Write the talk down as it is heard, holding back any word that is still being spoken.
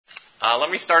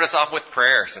Let me start us off with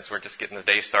prayer, since we're just getting the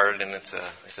day started, and it's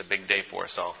a big day for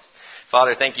us all.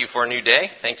 Father, thank you for a new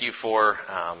day. Thank you for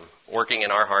working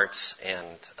in our hearts and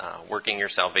working your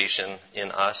salvation in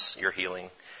us, your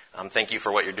healing. Thank you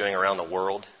for what you're doing around the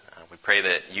world. We pray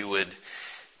that you would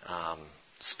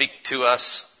speak to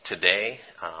us today,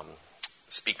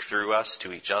 speak through us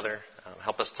to each other.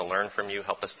 Help us to learn from you.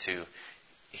 Help us to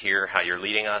hear how you're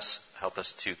leading us. Help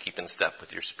us to keep in step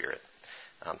with your Spirit.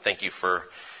 Thank you for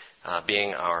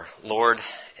being our Lord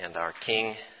and our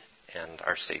King and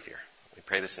our Savior. We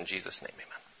pray this in Jesus' name, amen.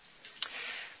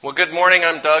 Well, good morning.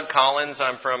 I'm Doug Collins.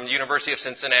 I'm from the University of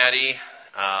Cincinnati.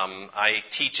 I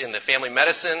teach in the family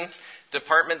medicine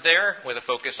department there with a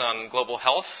focus on global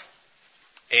health.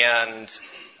 And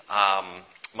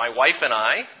my wife and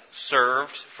I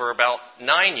served for about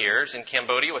 9 years in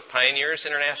Cambodia with Pioneers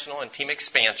International and Team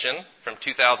Expansion from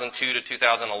 2002 to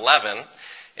 2011.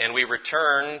 And we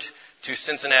returned to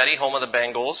Cincinnati, home of the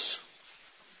Bengals,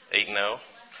 8-0,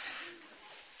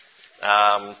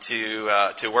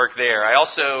 to work there. I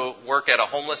also work at a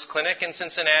homeless clinic in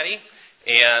Cincinnati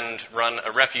and run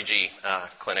a refugee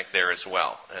clinic there as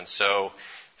well. And so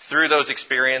through those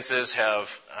experiences have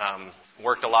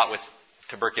worked a lot with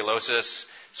tuberculosis.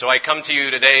 So I come to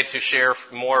you today to share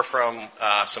more from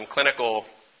some clinical,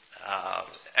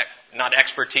 not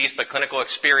expertise, but clinical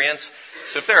experience.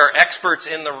 So if there are experts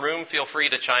in the room, feel free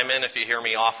to chime in if you hear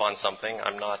me off on something.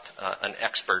 I'm not an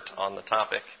expert on the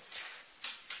topic.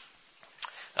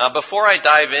 Before I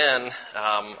dive in,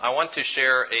 I want to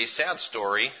share a sad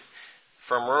story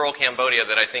from rural Cambodia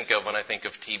that I think of when I think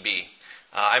of TB.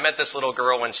 I met this little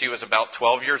girl when she was about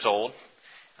 12 years old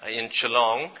in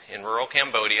Chelong in rural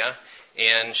Cambodia,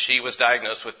 and she was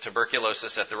diagnosed with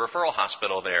tuberculosis at the referral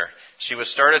hospital there. She was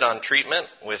started on treatment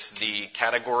with the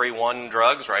Category 1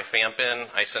 drugs, rifampin,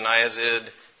 isoniazid,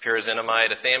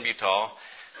 pyrazinamide, ethambutol.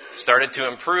 Started to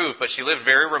improve, but she lived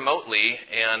very remotely,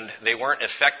 and they weren't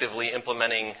effectively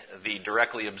implementing the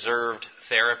directly observed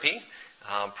therapy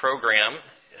program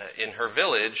in her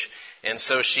village, and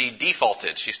so she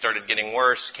defaulted. She started getting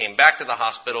worse, came back to the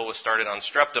hospital, was started on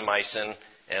streptomycin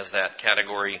as that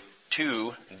Category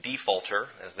 2 defaulter,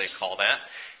 as they call that,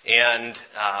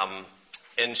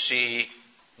 and she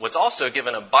was also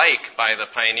given a bike by the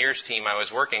Pioneers team I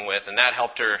was working with, and that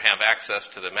helped her have access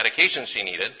to the medication she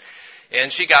needed.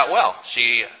 And she got well.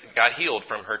 She got healed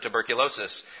from her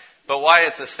tuberculosis. But why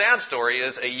it's a sad story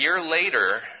is a year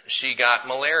later, she got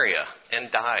malaria and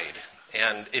died.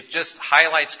 And it just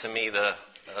highlights to me the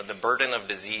burden of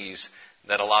disease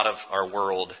that a lot of our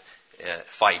world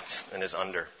fights and is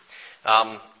under.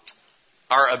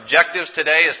 Our objectives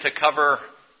today is to cover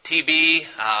TB,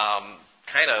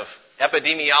 kind of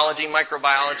epidemiology,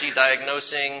 microbiology,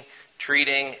 diagnosing,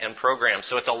 treating, and programs.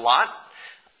 So it's a lot.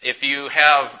 If you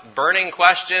have burning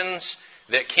questions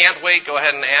that can't wait, go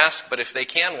ahead and ask. But if they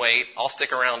can wait, I'll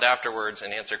stick around afterwards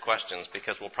and answer questions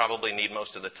because we'll probably need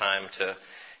most of the time to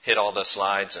hit all the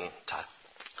slides and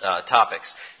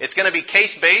topics. It's going to be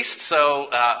case-based, so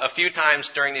a few times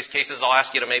during these cases I'll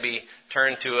ask you to maybe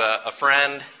turn to a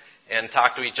friend and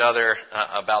talk to each other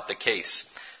about the case.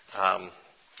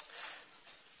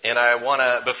 And I want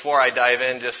to, before I dive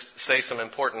in, just say some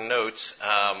important notes.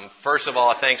 First of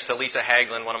all, thanks to Lisa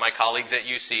Haglin, one of my colleagues at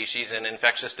UC. She's in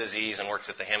infectious disease and works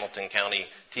at the Hamilton County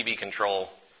TB Control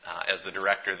as the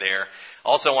director there.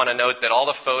 Also want to note that all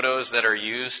the photos that are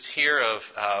used here of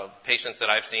patients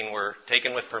that I've seen were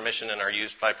taken with permission and are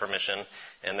used by permission,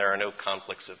 and there are no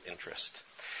conflicts of interest.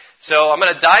 So I'm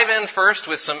going to dive in first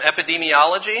with some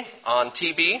epidemiology on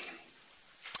TB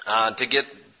to get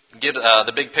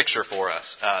the big picture for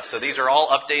us. So these are all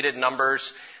updated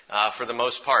numbers for the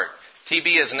most part.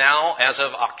 TB is now, as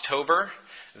of October,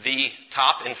 the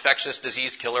top infectious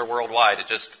disease killer worldwide. It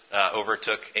just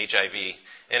overtook HIV.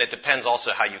 And it depends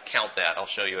also how you count that. I'll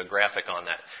show you a graphic on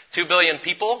that. 2 billion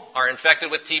people are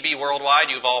infected with TB worldwide.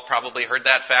 You've all probably heard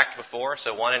that fact before.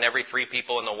 So 1 in every 3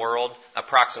 people in the world,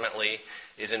 approximately,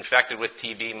 is infected with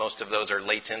TB. Most of those are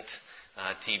latent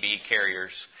TB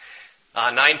carriers.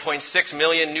 9.6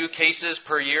 million new cases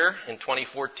per year in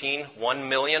 2014, 1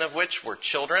 million of which were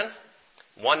children,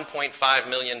 1.5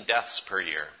 million deaths per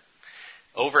year.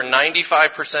 Over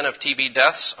 95% of TB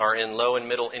deaths are in low and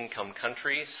middle income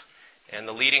countries, and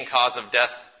the leading cause of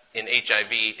death in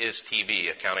HIV is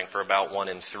TB, accounting for about 1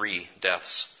 in 3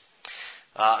 deaths.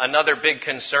 Another big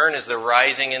concern is the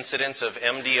rising incidence of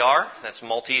MDR, that's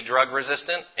multi-drug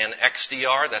resistant, and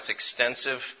XDR, that's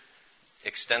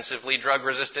extensively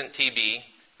drug-resistant TB,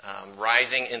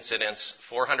 rising incidence,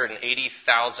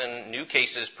 480,000 new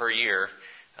cases per year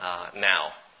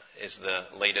now is the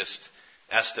latest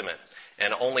estimate.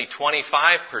 and only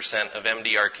 25% of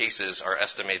MDR cases are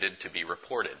estimated to be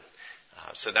reported.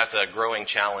 So that's a growing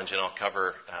challenge, and I'll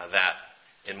cover that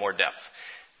in more depth.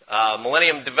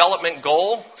 Millennium Development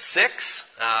Goal 6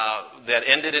 that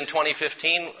ended in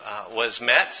 2015 was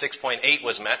met. 6.8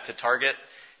 was met to target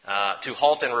to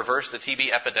halt and reverse the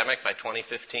TB epidemic by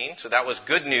 2015. So that was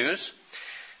good news.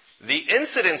 The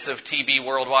incidence of TB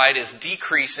worldwide is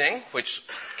decreasing, which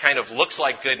kind of looks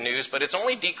like good news, but it's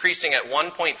only decreasing at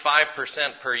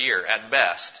 1.5% per year at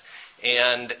best.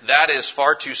 And that is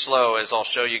far too slow, as I'll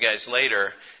show you guys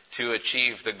later, to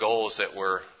achieve the goals that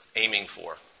we're aiming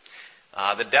for.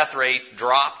 The death rate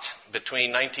dropped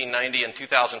between 1990 and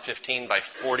 2015 by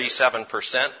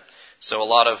 47%, so a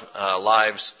lot of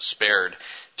lives spared.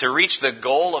 To reach the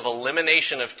goal of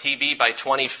elimination of TB by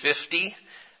 2050,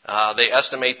 they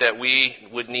estimate that we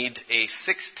would need a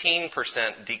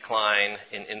 16% decline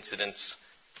in incidence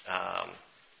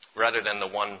rather than the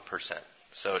 1%.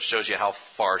 So it shows you how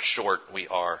far short we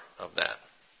are of that.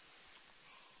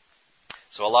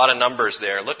 So a lot of numbers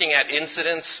there. Looking at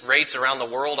incidence rates around the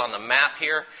world on the map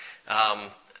here,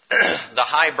 the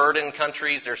high burden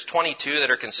countries, there's 22 that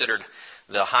are considered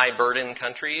the high burden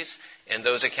countries, and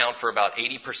those account for about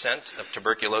 80% of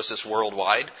tuberculosis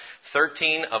worldwide.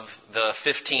 13 of the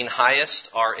 15 highest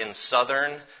are in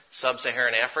southern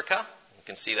sub-Saharan Africa. You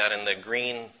can see that in the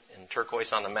green and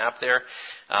turquoise on the map there.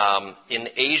 In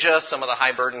Asia, some of the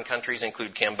high burden countries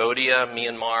include Cambodia,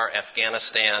 Myanmar,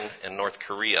 Afghanistan, and North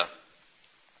Korea.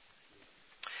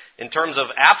 In terms of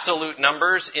absolute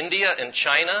numbers, India and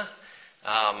China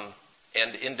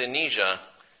and Indonesia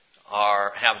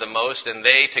have the most, and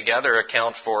they together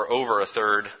account for over a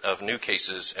third of new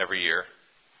cases every year.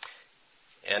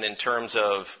 And in terms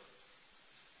of,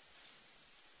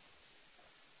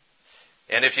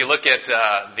 and if you look at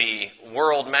the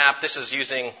world map, this is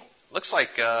using, looks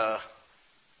like, I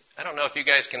don't know if you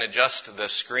guys can adjust the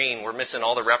screen. We're missing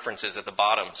all the references at the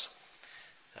bottoms.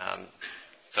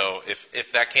 So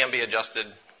if that can be adjusted,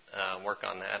 work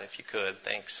on that if you could.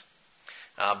 Thanks.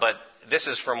 But this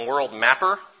is from World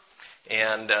Mapper,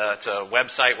 and it's a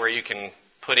website where you can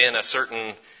put in a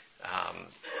certain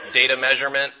data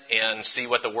measurement and see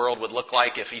what the world would look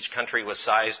like if each country was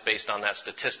sized based on that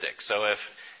statistic. So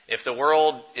if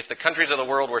the countries of the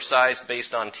world were sized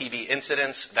based on TB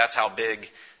incidence, that's how big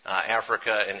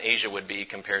Africa and Asia would be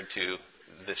compared to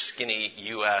the skinny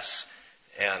U.S.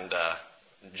 and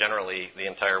generally the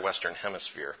entire Western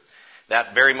Hemisphere.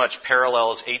 That very much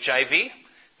parallels HIV,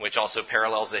 which also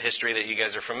parallels the history that you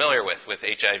guys are familiar with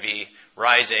HIV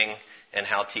rising and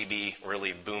how TB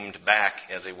really boomed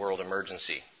back as a world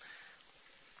emergency.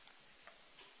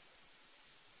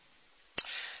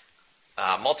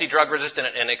 Multi-drug resistant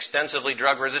and extensively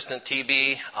drug-resistant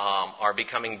TB are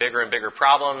becoming bigger and bigger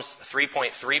problems.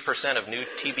 3.3% of new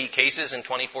TB cases in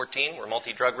 2014 were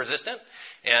multi-drug resistant,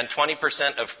 and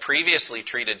 20% of previously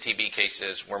treated TB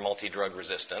cases were multi-drug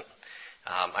resistant.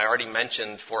 I already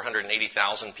mentioned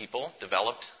 480,000 people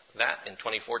developed that in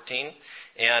 2014.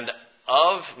 And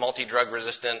of multi-drug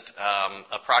resistant,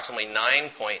 approximately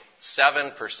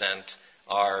 9.7%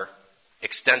 are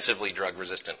extensively drug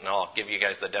resistant. And I'll give you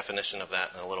guys the definition of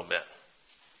that in a little bit.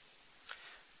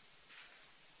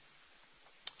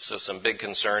 So some big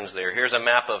concerns there. Here's a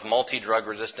map of multi-drug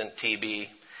resistant TB.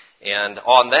 And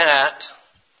on that,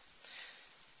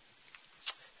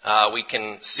 we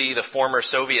can see the former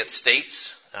Soviet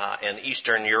states and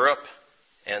Eastern Europe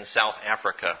and South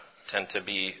Africa tend to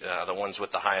be the ones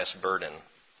with the highest burden.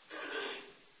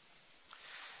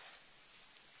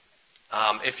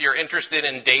 If you're interested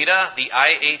in data, the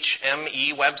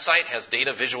IHME website has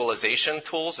data visualization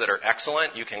tools that are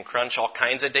excellent. You can crunch all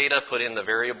kinds of data, put in the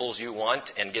variables you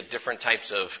want, and get different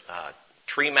types of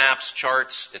tree maps,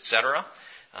 charts, etc.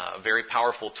 Very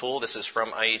powerful tool. This is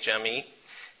from IHME.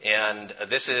 And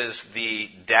this is the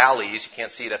DALYs. You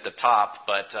can't see it at the top,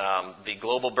 but the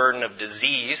global burden of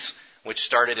disease, which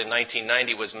started in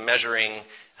 1990, was measuring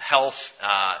health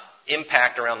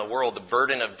impact around the world, the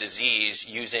burden of disease,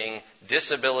 using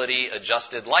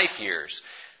disability-adjusted life years.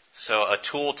 So a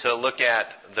tool to look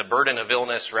at the burden of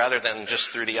illness rather than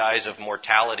just through the eyes of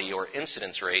mortality or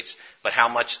incidence rates, but how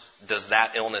much does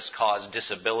that illness cause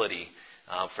disability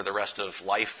for the rest of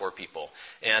life for people.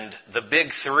 And the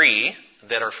big three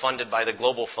that are funded by the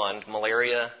Global Fund,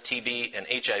 malaria, TB, and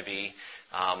HIV,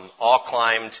 all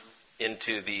climbed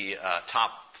into the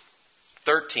top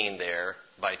 13 there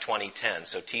by 2010.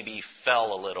 So TB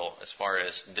fell a little as far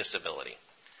as disability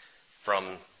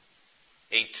from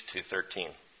 8 to 13.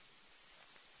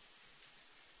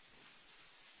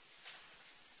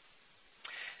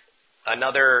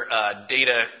 Another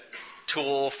data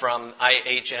tool from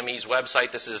IHME's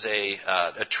website. This is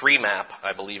a tree map,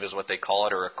 I believe is what they call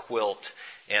it, or a quilt.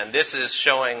 And this is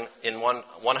showing in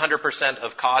 100%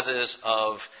 of causes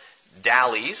of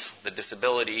DALYs, the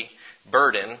disability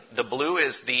burden. The blue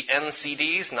is the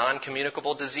NCDs,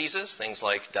 non-communicable diseases, things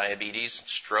like diabetes,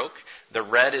 stroke. The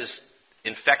red is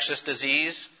infectious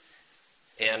disease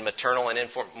and maternal and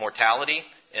infant mortality.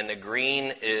 And the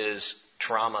green is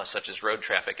trauma, such as road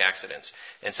traffic accidents.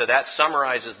 And so that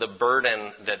summarizes the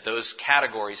burden that those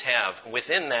categories have.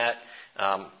 Within that,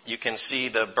 you can see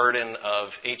the burden of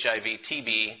HIV,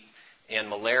 TB, and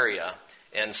malaria.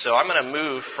 And so I'm going to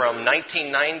move from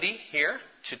 1990 here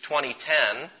to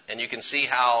 2010, and you can see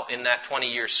how in that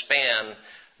 20-year span,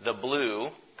 the blue,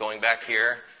 going back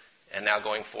here, and now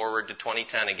going forward to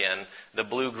 2010 again, the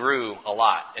blue grew a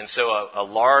lot. And so a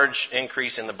large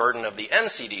increase in the burden of the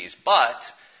NCDs. But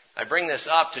I bring this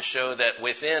up to show that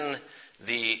within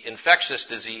the infectious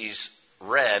disease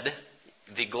red,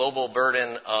 the global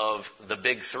burden of the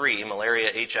big three,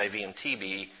 malaria, HIV, and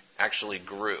TB, actually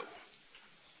grew.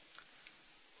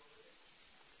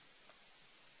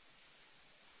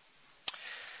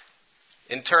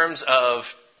 In terms of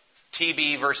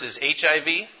TB versus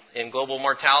HIV in global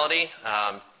mortality,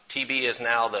 TB is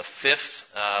now the fifth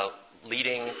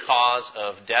leading cause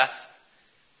of death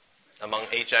among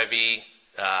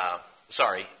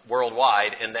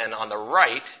worldwide. And then on the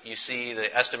right, you see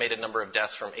the estimated number of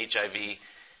deaths from HIV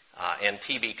and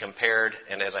TB compared.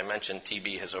 And as I mentioned,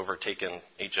 TB has overtaken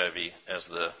HIV as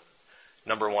the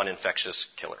number one infectious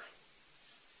killer.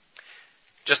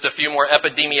 Just a few more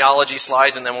epidemiology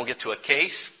slides, and then we'll get to a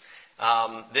case.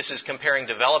 This is comparing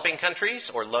developing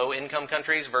countries or low-income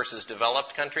countries versus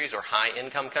developed countries or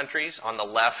high-income countries. On the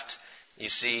left, you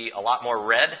see a lot more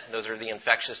red. Those are the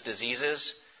infectious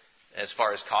diseases as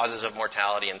far as causes of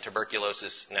mortality, and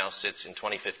tuberculosis now sits in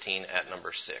 2015 at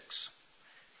number 6.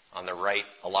 On the right,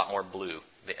 a lot more blue,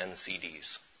 the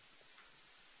NCDs.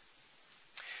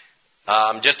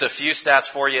 Just a few stats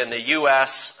for you. In the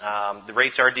U.S., the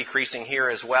rates are decreasing here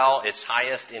as well. It's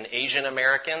highest in Asian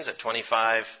Americans at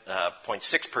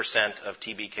 25.6% of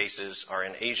TB cases are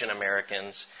in Asian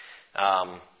Americans.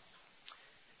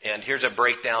 And here's a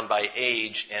breakdown by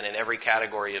age, and in every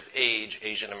category of age,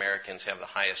 Asian Americans have the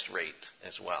highest rate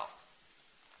as well.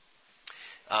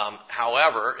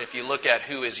 However, if you look at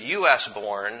who is U.S.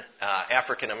 born,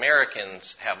 African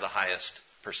Americans have the highest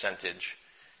percentage,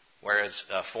 whereas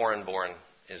foreign born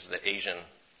is the Asian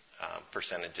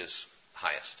percentage is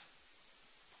highest.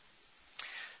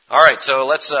 All right, so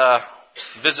let's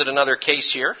visit another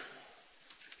case here.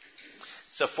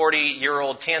 It's a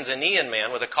 40-year-old Tanzanian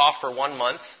man with a cough for 1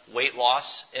 month, weight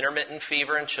loss, intermittent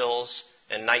fever and chills,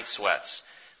 and night sweats.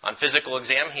 On physical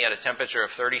exam, he had a temperature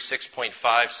of 36.5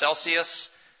 Celsius,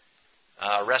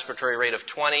 respiratory rate of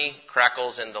 20,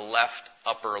 crackles in the left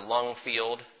upper lung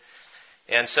field.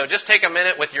 And so just take a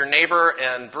minute with your neighbor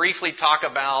and briefly talk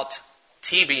about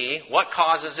TB, what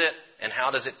causes it, and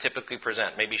how does it typically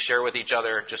present. Maybe share with each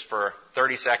other just for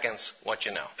 30 seconds what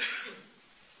you know.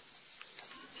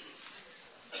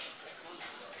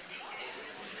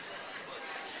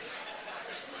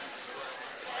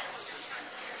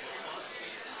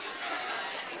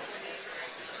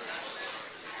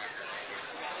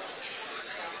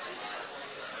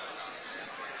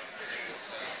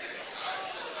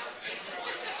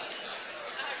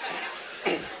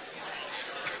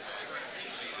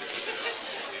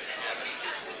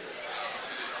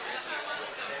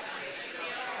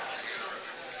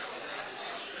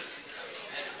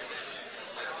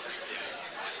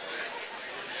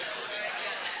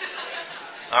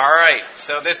 All right,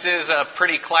 so this is a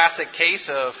pretty classic case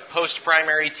of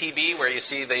post-primary TB where you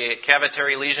see the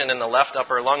cavitary lesion in the left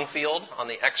upper lung field on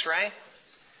the x-ray.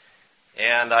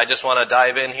 And I just want to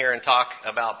dive in here and talk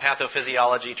about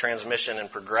pathophysiology, transmission, and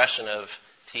progression of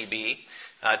TB.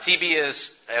 TB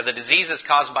as a disease is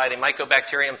caused by the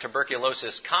Mycobacterium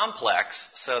tuberculosis complex,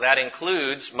 so that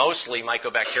includes mostly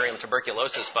Mycobacterium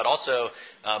tuberculosis, but also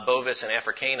bovis and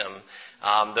africanum.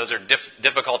 Those are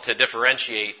difficult to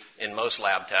differentiate in most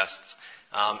lab tests.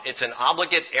 It's an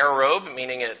obligate aerobe,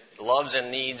 meaning it loves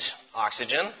and needs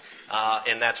oxygen,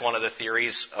 and that's one of the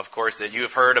theories, of course, that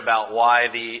you've heard about why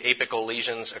the apical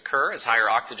lesions occur, is higher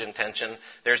oxygen tension.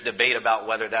 There's debate about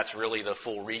whether that's really the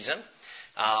full reason.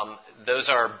 Those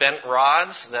are bent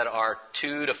rods that are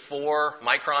 2 to 4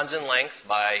 microns in length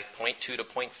by 0.2 to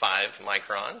 0.5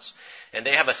 microns. And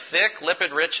they have a thick,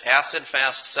 lipid-rich,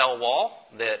 acid-fast cell wall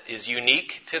that is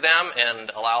unique to them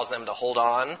and allows them to hold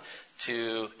on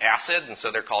to acid, and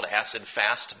so they're called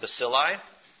acid-fast bacilli.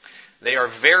 They are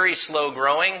very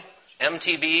slow-growing,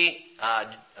 MTB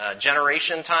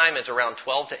generation time is around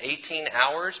 12 to 18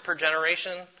 hours per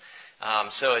generation.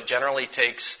 So it generally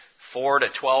takes 4 to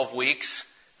 12 weeks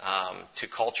to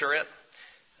culture it.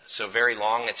 So very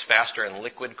long. It's faster in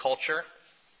liquid culture,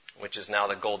 which is now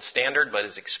the gold standard, but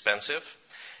is expensive.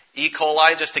 E.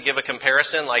 coli, just to give a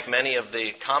comparison, like many of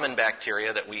the common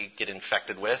bacteria that we get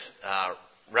infected with,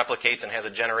 replicates and has a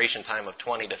generation time of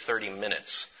 20 to 30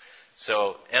 minutes.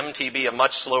 So MTB, a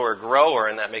much slower grower,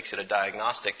 and that makes it a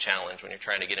diagnostic challenge when you're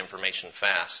trying to get information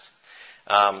fast.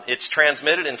 It's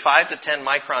transmitted in 5 to 10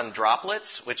 micron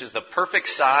droplets, which is the perfect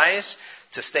size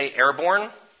to stay airborne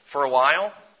for a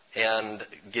while and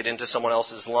get into someone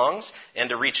else's lungs, and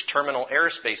to reach terminal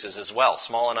airspaces as well,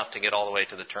 small enough to get all the way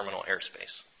to the terminal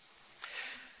airspace.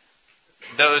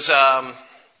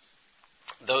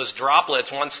 Those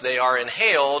droplets, once they are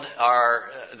inhaled,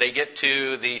 they get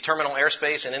to the terminal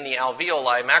airspace, and in the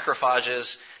alveoli,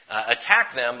 macrophages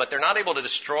attack them, but they're not able to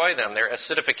destroy them. Their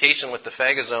acidification with the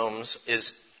phagosomes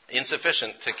is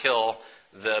insufficient to kill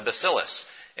the bacillus.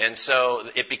 And so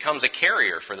it becomes a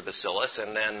carrier for the bacillus,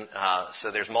 and then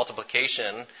so there's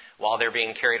multiplication while they're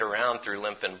being carried around through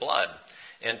lymph and blood.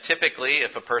 And typically,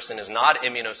 if a person is not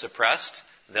immunosuppressed,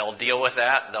 they'll deal with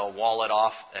that, they'll wall it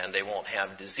off, and they won't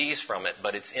have disease from it,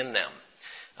 but it's in them.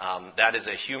 That is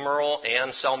a humoral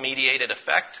and cell-mediated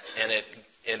effect, and it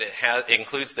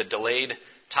includes the delayed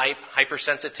type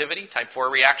hypersensitivity, type 4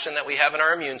 reaction that we have in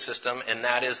our immune system, and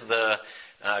that is the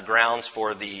grounds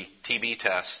for the TB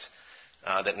test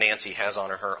that Nancy has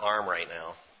on her arm right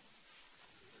now.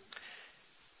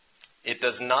 It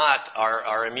does not,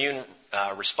 our immune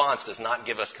response does not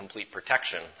give us complete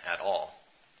protection at all.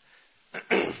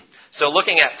 So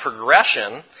looking at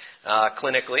progression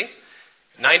clinically,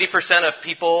 90% of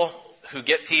people who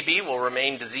get TB will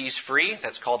remain disease-free.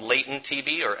 That's called latent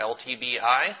TB or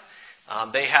LTBI.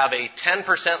 They have a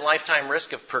 10% lifetime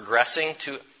risk of progressing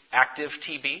to active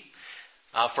TB.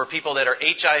 For people that are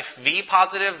HIV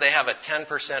positive, they have a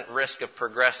 10% risk of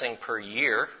progressing per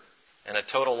year and a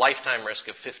total lifetime risk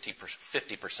of 50%.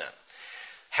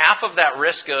 Half of that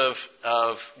risk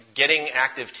of getting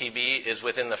active TB is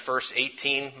within the first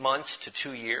 18 months to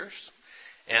 2 years.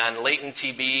 And latent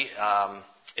TB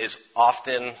is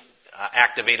often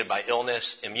activated by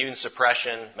illness, immune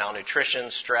suppression, malnutrition,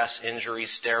 stress,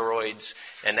 injuries, steroids,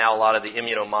 and now a lot of the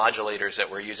immunomodulators that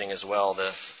we're using as well,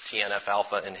 the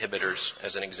TNF-alpha inhibitors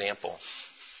as an example.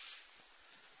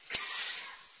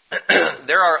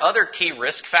 There are other key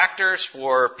risk factors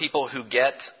for people who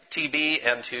get TB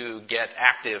and who get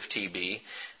active TB.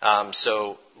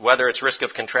 So whether it's risk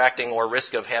of contracting or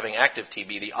risk of having active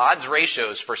TB, the odds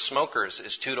ratios for smokers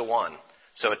is 2 to 1.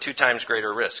 So a 2 times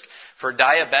greater risk. For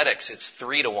diabetics, it's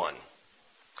 3 to 1.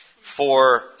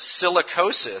 For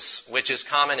silicosis, which is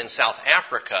common in South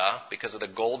Africa because of the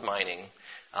gold mining,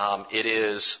 it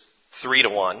is 3 to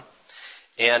 1.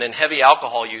 And in heavy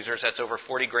alcohol users, that's over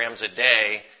 40 grams a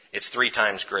day, it's 3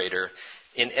 times greater.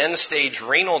 In end-stage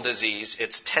renal disease,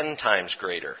 it's 10 times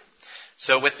greater.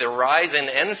 So with the rise in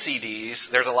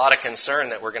NCDs, there's a lot of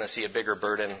concern that we're going to see a bigger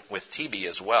burden with TB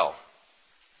as well.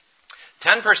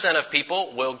 10% of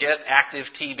people will get active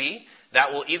TB.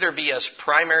 That will either be as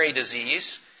primary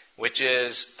disease, which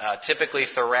is typically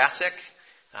thoracic,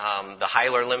 the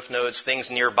hilar lymph nodes, things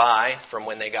nearby from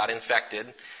when they got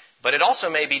infected. But it also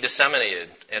may be disseminated,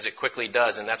 as it quickly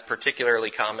does, and that's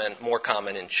particularly more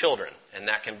common in children. And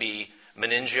that can be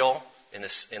meningeal in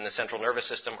the central nervous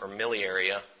system or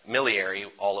miliary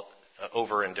all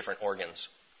over in different organs.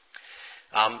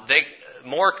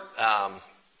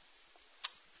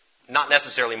 Not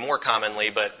necessarily more commonly,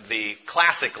 but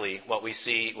classically what we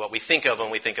think of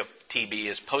when we think of TB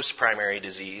is post-primary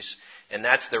disease, and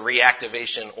that's the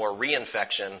reactivation or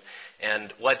reinfection.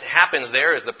 And what happens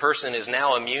there is the person is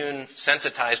now immune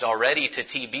sensitized already to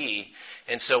TB,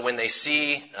 and so when they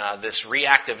see this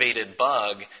reactivated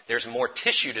bug, there's more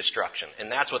tissue destruction,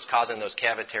 and that's what's causing those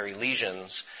cavitary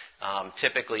lesions,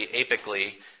 typically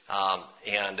apically,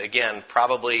 and again,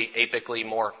 probably apically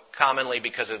more commonly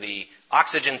because of the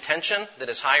oxygen tension that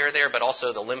is higher there, but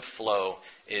also the lymph flow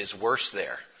is worse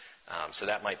there. So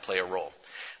that might play a role.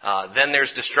 Then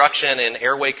there's destruction in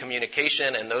airway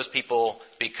communication, and those people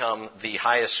become the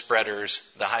highest spreaders,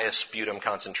 the highest sputum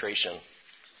concentration.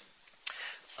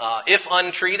 If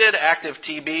untreated, active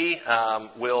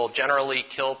TB will generally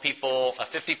kill people,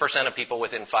 50% of people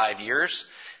within 5 years.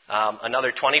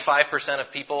 Another 25%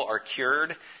 of people are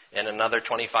cured, and another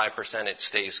 25% it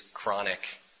stays chronic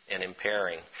and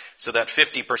impairing. So that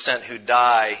 50% who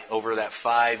die over that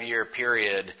 5-year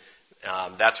period,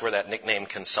 that's where that nickname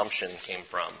consumption came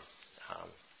from.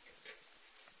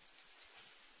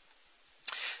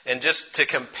 And just to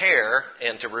compare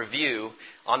and to review,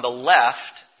 on the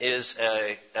left is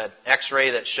an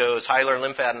X-ray that shows hilar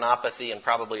lymphadenopathy and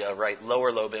probably a right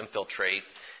lower lobe infiltrate,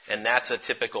 and that's a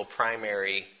typical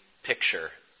primary picture.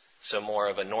 So more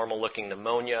of a normal-looking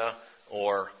pneumonia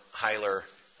or hilar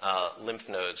lymph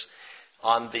nodes.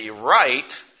 On the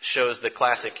right shows the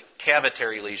classic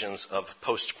cavitary lesions of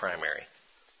post-primary.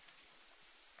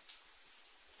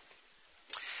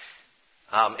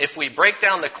 If we break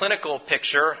down the clinical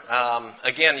picture,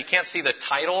 again, you can't see the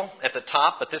title at the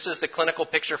top, but this is the clinical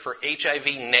picture for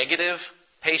HIV-negative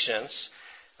patients.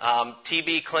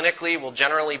 TB clinically will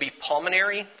generally be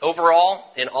pulmonary.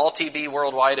 Overall, in all TB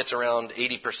worldwide, it's around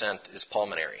 80% is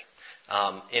pulmonary.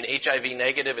 In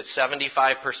HIV-negative, it's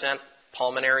 75%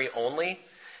 pulmonary only.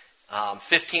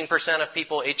 15% of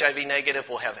people HIV-negative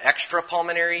will have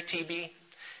extrapulmonary TB,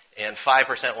 and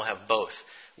 5% will have both.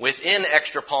 Within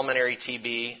extrapulmonary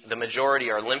TB, the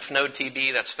majority are lymph node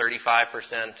TB, that's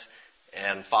 35%,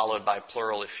 and followed by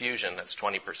pleural effusion, that's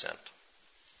 20%.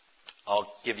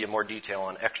 I'll give you more detail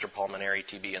on extrapulmonary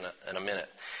TB in a minute.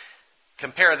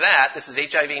 Compare that, this is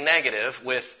HIV negative,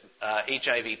 with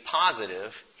HIV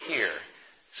positive here.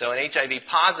 So in HIV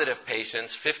positive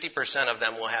patients, 50% of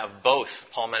them will have both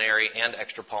pulmonary and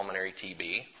extrapulmonary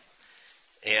TB,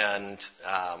 and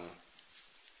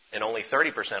only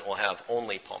 30% will have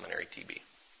only pulmonary TB.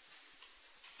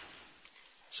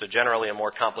 So generally a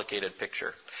more complicated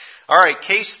picture. All right,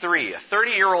 case 3. A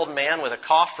 30-year-old man with a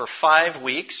cough for 5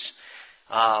 weeks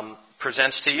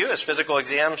presents to you. His physical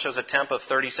exam shows a temp of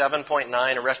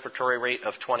 37.9, a respiratory rate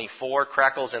of 24,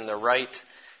 crackles in the right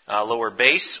lower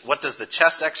base. What does the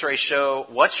chest x-ray show?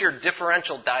 What's your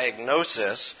differential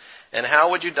diagnosis? And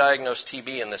how would you diagnose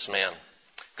TB in this man?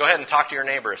 Go ahead and talk to your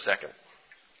neighbor a second.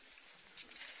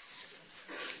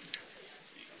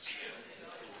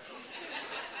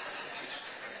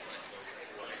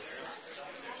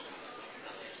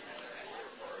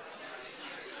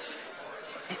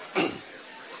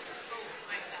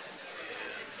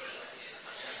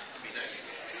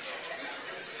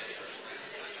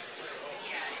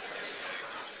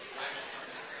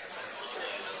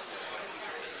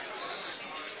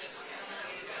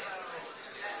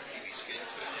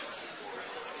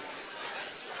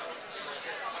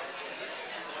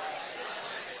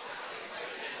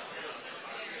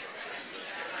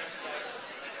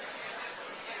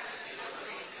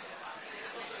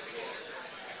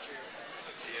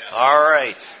 All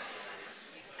right.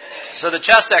 So the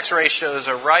chest x-ray shows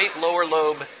a right lower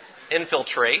lobe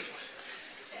infiltrate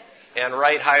and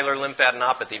right hilar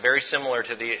lymphadenopathy, very similar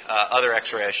to the other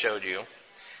x-ray I showed you.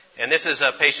 And this is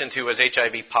a patient who was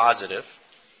HIV positive.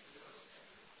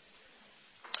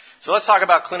 So let's talk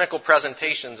about clinical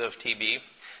presentations of TB.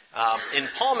 In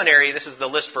pulmonary, this is the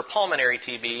list for pulmonary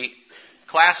TB.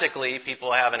 Classically,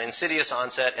 people have an insidious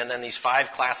onset and then these 5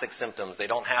 classic symptoms. They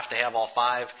don't have to have all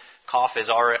 5. Cough is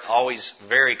always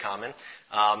very common,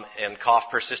 and cough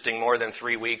persisting more than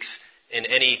 3 weeks in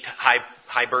any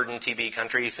high-burden TB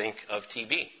country, think of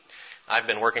TB. I've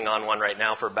been working on one right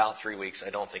now for about 3 weeks. I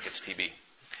don't think it's TB.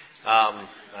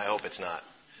 I hope it's not.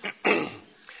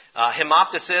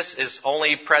 Hemoptysis is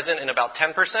only present in about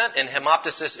 10%, and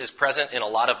hemoptysis is present in a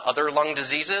lot of other lung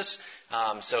diseases.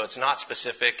 So it's not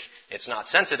specific, it's not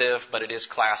sensitive, but it is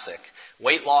classic.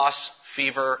 Weight loss,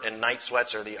 fever, and night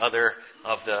sweats are the other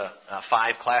of the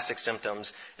 5 classic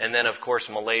symptoms. And then, of course,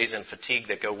 malaise and fatigue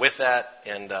that go with that,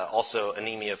 and also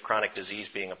anemia of chronic disease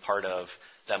being a part of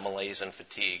that malaise and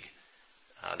fatigue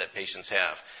that patients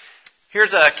have.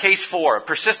 Here's a case 4, a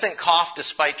persistent cough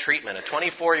despite treatment. A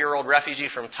 24-year-old refugee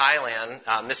from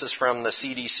Thailand. This is from the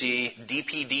CDC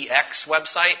DPDX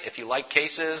website. If you like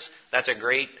cases, that's a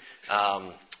great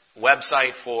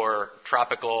website for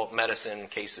tropical medicine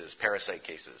cases, parasite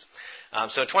cases.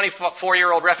 So a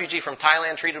 24-year-old refugee from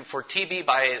Thailand treated for TB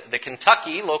by the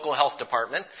Kentucky local health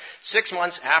department. 6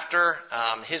 months after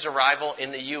his arrival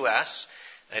in the U.S.,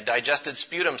 a digested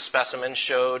sputum specimen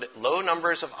showed low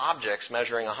numbers of objects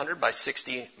measuring 100 by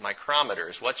 60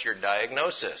 micrometers. What's your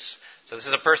diagnosis? So this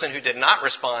is a person who did not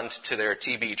respond to their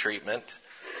TB treatment.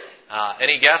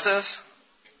 Any guesses?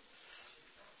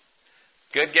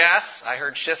 Good guess. I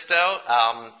heard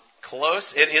schisto.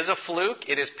 Close. It is a fluke.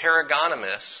 It is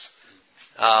Paragonomus.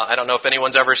 I don't know if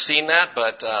anyone's ever seen that,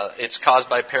 but it's caused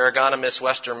by Paragonomus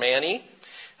westermanni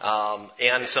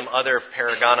and some other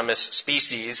Paragonomus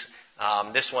species.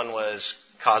 This one was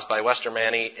caused by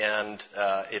westermanni, and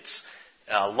it's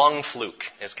lung fluke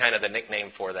is kind of the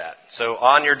nickname for that. So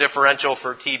on your differential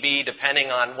for TB, depending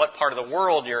on what part of the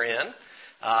world you're in,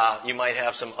 you might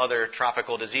have some other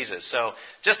tropical diseases. So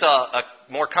just a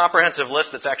more comprehensive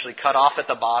list that's actually cut off at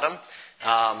the bottom.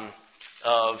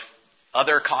 of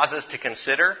other causes to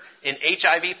consider. In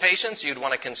HIV patients, you'd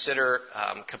want to consider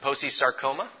Kaposi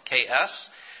sarcoma, KS,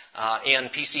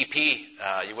 and PCP.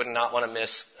 You would not want to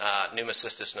miss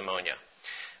pneumocystis pneumonia.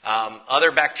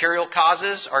 Other bacterial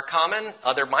causes are common.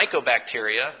 Other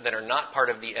mycobacteria that are not part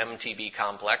of the MTB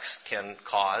complex can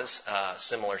cause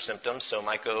similar symptoms. So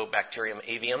Mycobacterium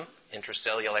avium,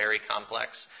 intracellular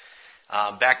complex.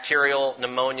 Bacterial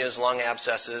pneumonias, lung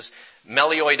abscesses.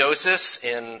 Melioidosis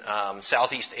in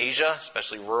Southeast Asia,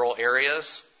 especially rural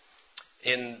areas.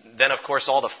 Then, of course,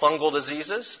 all the fungal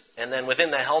diseases. And then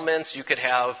within the helminths, you could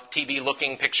have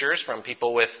TB-looking pictures from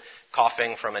people with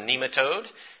coughing from a nematode,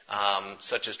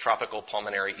 such as tropical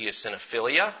pulmonary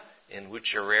eosinophilia in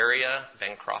Wuchereria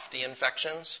bancrofti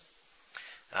infections.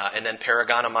 And then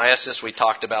paragonomyosis we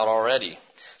talked about already.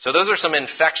 So those are some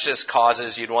infectious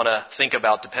causes you'd want to think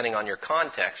about depending on your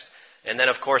context. And then,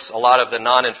 of course, a lot of the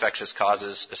non-infectious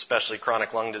causes, especially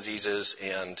chronic lung diseases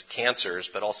and cancers,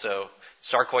 but also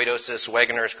sarcoidosis,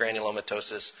 Wegener's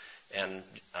granulomatosis, and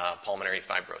pulmonary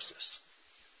fibrosis.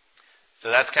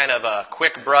 So that's kind of a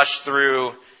quick brush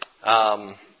through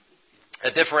a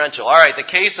differential. All right, the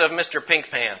case of Mr.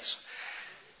 Pink Pants.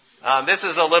 This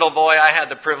is a little boy I had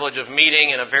the privilege of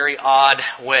meeting in a very odd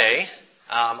way.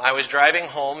 I was driving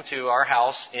home to our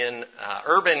house in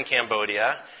urban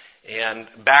Cambodia, and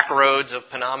back roads of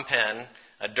Phnom Penh,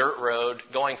 a dirt road,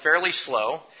 going fairly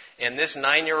slow, and this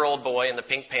 9-year-old boy in the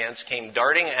pink pants came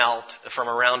darting out from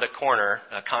around a corner,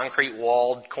 a concrete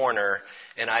walled corner,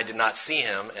 and I did not see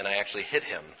him, and I actually hit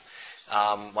him.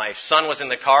 My son was in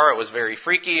the car. It was very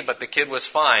freaky, but the kid was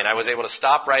fine. I was able to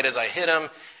stop right as I hit him,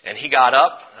 and he got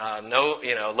up,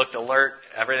 looked alert,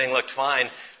 everything looked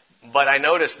fine. But I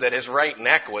noticed that his right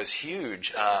neck was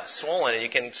huge, swollen, and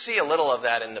you can see a little of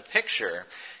that in the picture.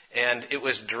 And it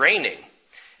was draining.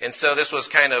 And so this was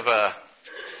kind of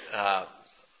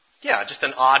just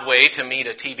an odd way to meet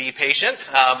a TB patient.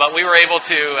 But we were able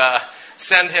to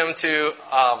send him to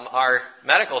our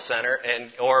medical center,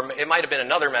 or it might have been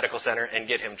another medical center, and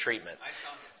get him treatment. I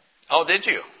saw him. Oh, did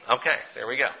you? Okay, there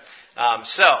we go.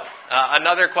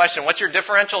 Another question. What's your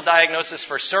differential diagnosis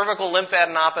for cervical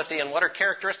lymphadenopathy, and what are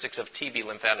characteristics of TB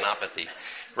lymphadenopathy?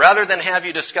 Rather than have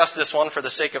you discuss this one for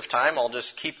the sake of time, I'll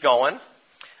just keep going.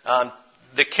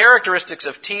 The characteristics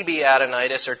of TB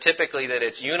adenitis are typically that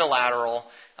it's unilateral,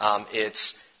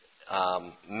 it's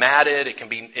matted,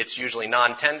 it's usually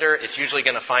non-tender, it's usually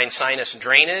going to find sinus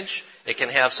drainage, it can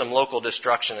have some local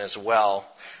destruction as well.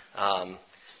 And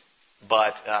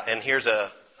here's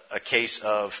a case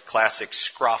of classic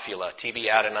scrofula, TB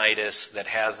adenitis that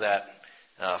has that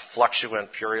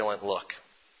fluctuant, purulent look.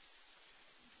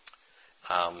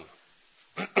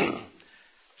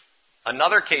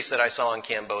 Another case that I saw in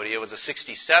Cambodia was a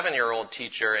 67-year-old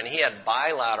teacher, and he had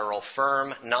bilateral,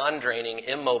 firm, non-draining,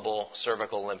 immobile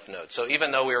cervical lymph nodes. So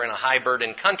even though we were in a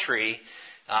high-burden country,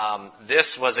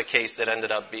 this was a case that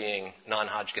ended up being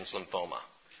non-Hodgkin's lymphoma.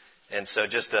 And so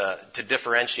just to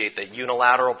differentiate the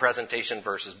unilateral presentation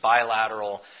versus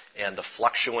bilateral, and the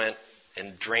fluctuant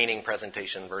and draining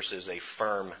presentation versus a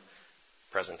firm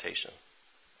presentation.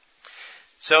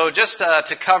 So just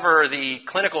to cover the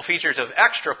clinical features of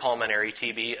extrapulmonary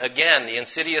TB, again, the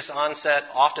insidious onset,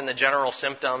 often the general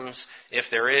symptoms.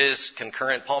 If there is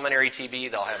concurrent pulmonary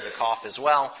TB, they'll have the cough as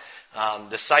well.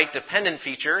 The site-dependent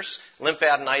features,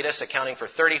 lymphadenitis accounting for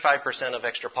 35% of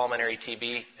extrapulmonary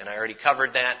TB, and I already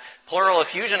covered that. Pleural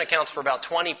effusion accounts for about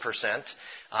 20%.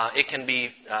 It can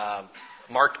be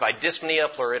marked by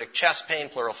dyspnea, pleuritic chest pain,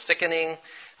 pleural thickening,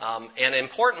 and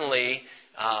importantly,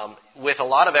 with a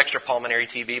lot of extrapulmonary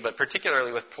TB, but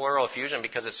particularly with pleural effusion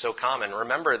because it's so common,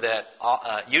 remember that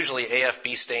usually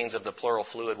AFB stains of the pleural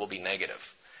fluid will be negative.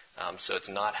 So it's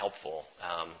not helpful.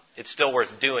 It's still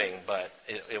worth doing, but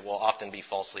it will often be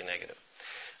falsely negative.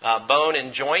 Bone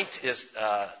and joint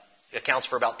accounts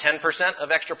for about 10% of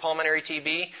extrapulmonary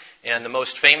TB, and the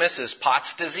most famous is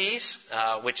Pott's disease,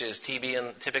 which is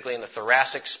TB typically in the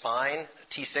thoracic spine.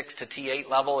 T6 to T8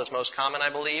 level is most common, I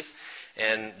believe.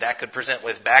 And that could present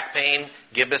with back pain,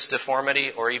 gibbous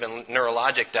deformity, or even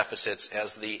neurologic deficits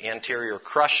as the anterior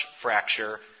crush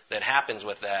fracture that happens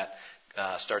with that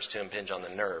starts to impinge on the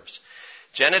nerves.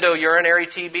 Genitourinary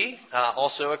TB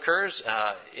also occurs.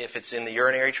 If it's in the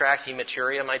urinary tract,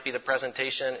 hematuria might be the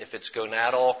presentation. If it's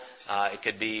gonadal, it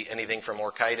could be anything from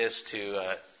orchitis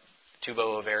to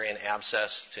tubo-ovarian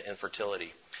abscess to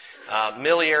infertility.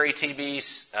 Miliary TB,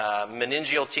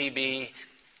 meningeal TB,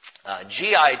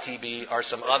 GI TB are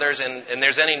some others, and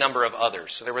there's any number of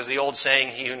others. So there was the old saying,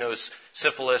 he who knows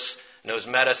syphilis knows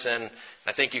medicine.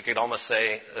 I think you could almost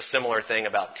say a similar thing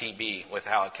about TB with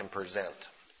how it can present.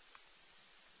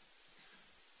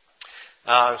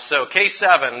 So case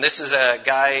 7, this is a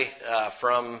guy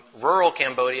from rural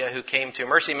Cambodia who came to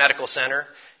Mercy Medical Center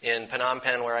in Phnom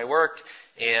Penh where I worked,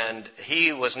 and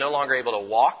he was no longer able to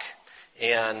walk,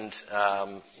 and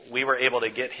we were able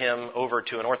to get him over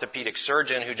to an orthopedic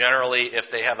surgeon who generally, if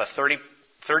they have a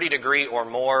 30 degree or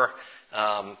more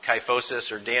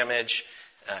kyphosis or damage,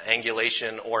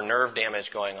 angulation or nerve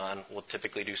damage going on, will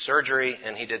typically do surgery.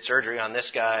 And he did surgery on this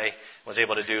guy, was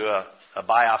able to do a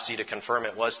biopsy to confirm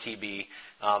it was TB.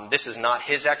 This is not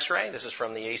his x-ray. This is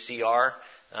from the ACR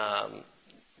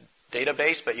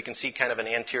database, but you can see kind of an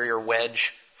anterior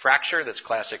wedge fracture that's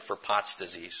classic for Pott's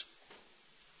disease.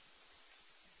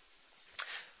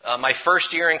 My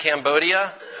first year in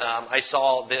Cambodia, I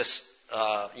saw this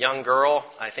young girl.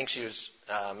 I think she was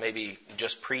maybe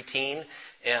just preteen,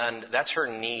 and that's her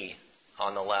knee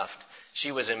on the left.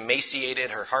 She was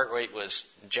emaciated, her heart rate was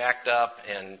jacked up,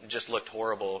 and just looked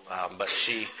horrible. But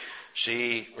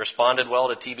she responded well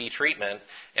to TB treatment,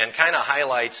 and kind of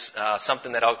highlights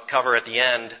something that I'll cover at the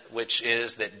end, which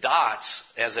is that DOTS,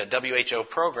 as a WHO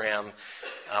program,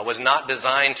 was not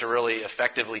designed to really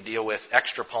effectively deal with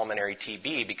extrapulmonary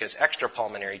TB, because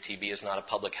extrapulmonary TB is not a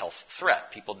public health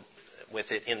threat. People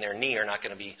with it in their knee are not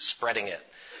going to be spreading it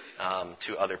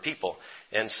to other people.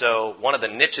 And so one of the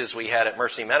niches we had at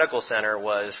Mercy Medical Center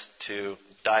was to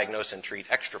diagnose and treat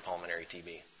extrapulmonary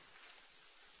TB.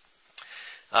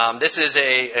 This is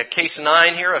a case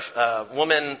 9 here, a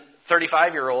woman,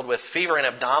 35-year-old, with fever and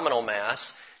abdominal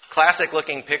mass. Classic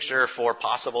looking picture for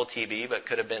possible TB, but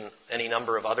could have been any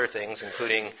number of other things,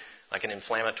 including like an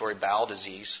inflammatory bowel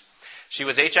disease. She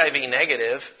was HIV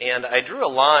negative, and I drew a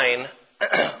line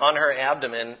on her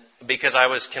abdomen because I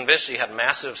was convinced she had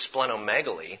massive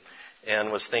splenomegaly,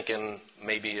 and was thinking,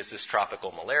 maybe is this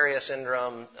tropical malaria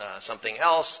syndrome, something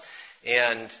else?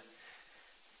 And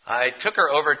I took her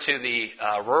over to the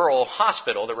rural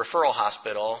hospital, the referral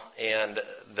hospital, and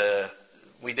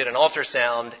we did an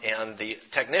ultrasound, and the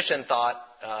technician thought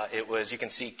it was, you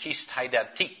can see kyste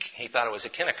hydathique. He thought it was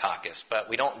echinococcus, but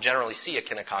we don't generally see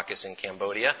echinococcus in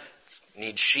Cambodia. It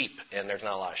needs sheep, and there's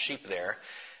not a lot of sheep there.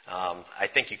 I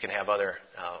think you can have other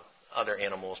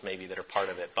animals maybe that are part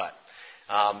of it, but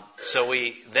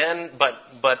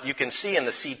but you can see in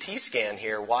the CT scan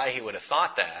here why he would have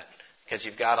thought that, because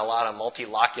you've got a lot of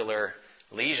multilocular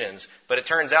lesions. But it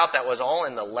turns out that was all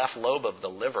in the left lobe of the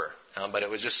liver, but it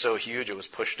was just so huge it was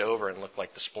pushed over and looked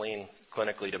like the spleen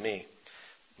clinically to me.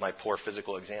 My poor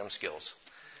physical exam skills.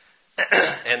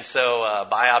 And so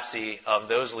biopsy of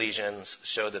those lesions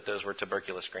showed that those were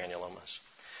tuberculous granulomas.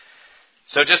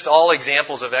 So just all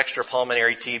examples of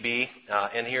extrapulmonary TB,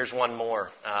 and here's one more.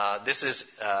 This is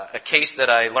a case that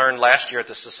I learned last year at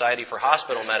the Society for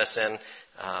Hospital Medicine.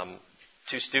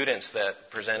 2 students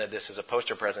that presented this as a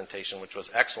poster presentation, which was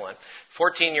excellent.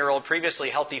 14-year-old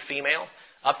previously healthy female,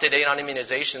 up to date on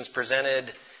immunizations,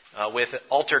 presented with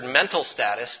altered mental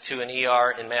status to an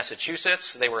ER in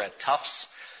Massachusetts. They were at Tufts.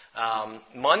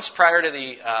 Months prior to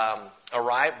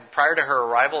her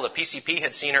arrival, the PCP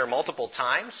had seen her multiple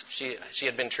times. She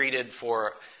had been treated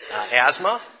for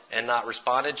asthma and not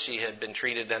responded. She had been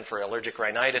treated then for allergic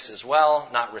rhinitis as well,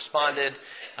 not responded.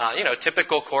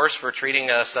 Typical course for treating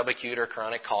a subacute or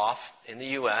chronic cough in the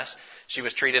U.S. She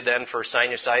was treated then for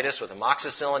sinusitis with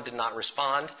amoxicillin, did not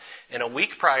respond. And a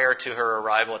week prior to her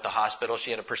arrival at the hospital,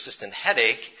 she had a persistent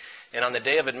headache. And on the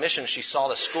day of admission, she saw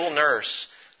the school nurse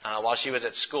while she was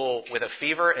at school with a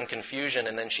fever and confusion,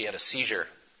 and then she had a seizure.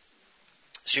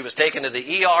 She was taken to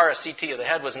the ER. A CT of the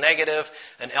head was negative.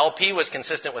 An LP was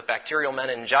consistent with bacterial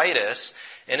meningitis.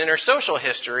 And in her social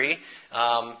history,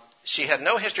 she had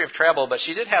no history of travel, but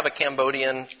she did have a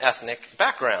Cambodian ethnic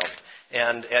background.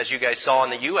 And as you guys saw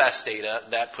in the U.S. data,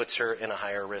 that puts her in a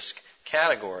higher risk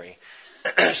category.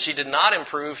 She did not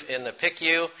improve in the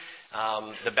PICU.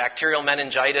 The bacterial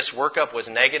meningitis workup was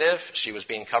negative. She was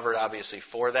being covered, obviously,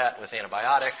 for that with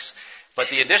antibiotics. But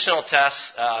the additional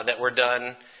tests that were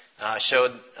done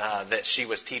showed that she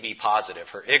was TB positive.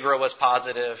 Her IGRA was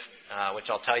positive, which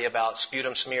I'll tell you about.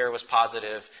 Sputum smear was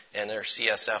positive, and her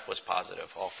CSF was positive,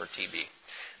 all for TB.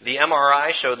 The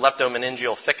MRI showed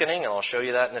leptomeningeal thickening, and I'll show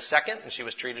you that in a second. And she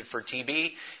was treated for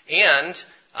TB, and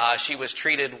she was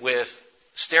treated with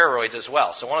steroids as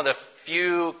well. So one of the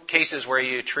few cases where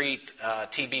you treat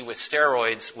TB with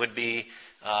steroids would be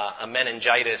a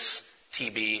meningitis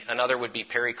TB. Another would be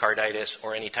pericarditis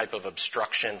or any type of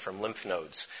obstruction from lymph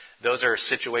nodes. Those are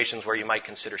situations where you might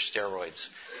consider steroids.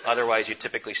 Otherwise, you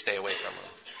typically stay away from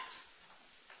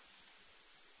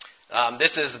them.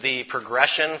 This is the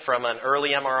progression from an early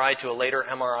MRI to a later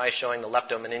MRI showing the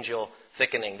leptomeningeal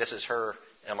thickening. This is her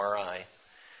MRI.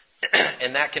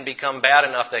 And that can become bad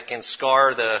enough that can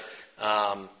scar the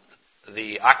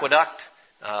the aqueduct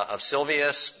of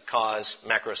Sylvius cause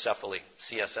macrocephaly,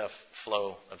 CSF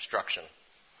flow obstruction.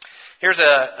 Here's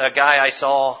a guy I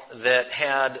saw that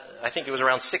had, I think he was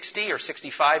around 60 or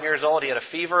 65 years old. He had a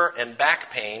fever and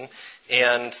back pain,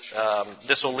 and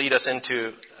this will lead us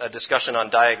into a discussion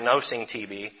on diagnosing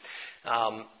TB.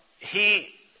 He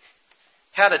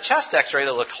had a chest x-ray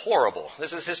that looked horrible.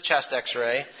 This is his chest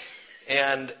x-ray,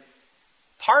 and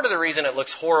part of the reason it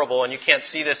looks horrible, and you can't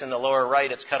see this in the lower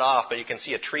right, it's cut off, but you can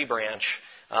see a tree branch.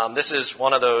 This is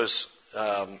one of those,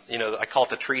 I call it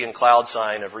the tree and cloud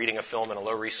sign of reading a film in a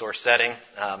low resource setting.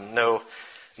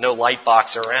 No light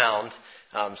box around.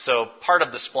 So part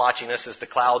of the splotchiness is the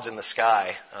clouds in the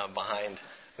sky behind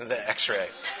the x-ray.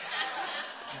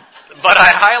 But I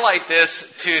highlight this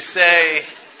to say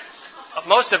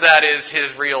most of that is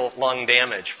his real lung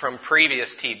damage from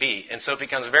previous TB. And so it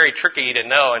becomes very tricky to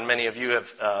know, and many of you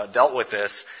have dealt with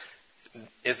this,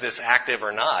 is this active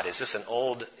or not? Is this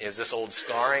old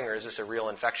scarring, or is this a real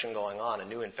infection going on, a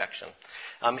new infection?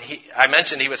 I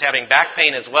mentioned he was having back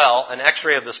pain as well. An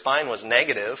x-ray of the spine was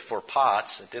negative for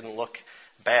POTS. It didn't look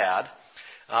bad.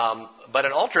 But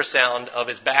an ultrasound of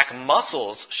his back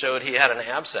muscles showed he had an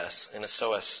abscess in a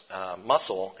psoas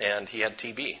muscle, and he had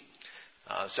TB.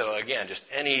 So again, just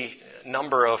any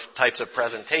number of types of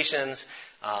presentations,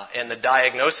 and the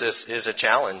diagnosis is a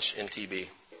challenge in TB.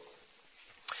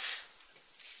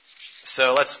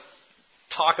 So let's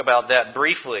talk about that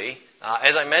briefly.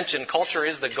 As I mentioned, culture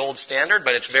is the gold standard,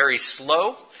 but it's very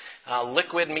slow.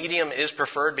 Liquid medium is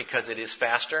preferred because it is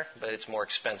faster, but it's more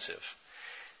expensive.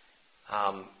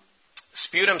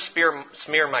 Sputum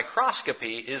smear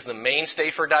microscopy is the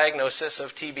mainstay for diagnosis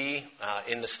of TB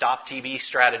in the Stop TB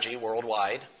strategy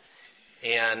worldwide.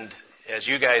 And as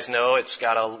you guys know, it's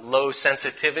got a low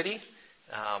sensitivity,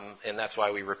 and that's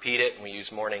why we repeat it, and we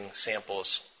use morning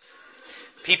samples.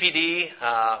 PPD,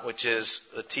 which is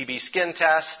a TB skin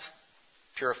test,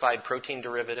 purified protein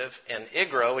derivative, and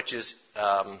IGRA, which is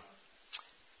help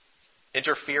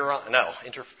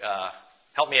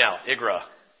me out, IGRA.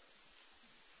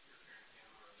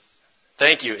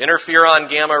 Thank you. Interferon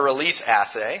gamma release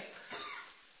assay.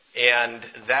 And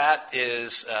that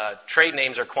is, trade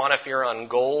names are QuantiFERON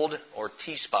Gold or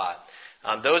T-Spot.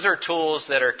 Those are tools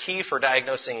that are key for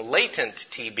diagnosing latent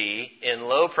TB in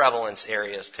low prevalence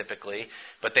areas typically,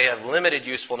 but they have limited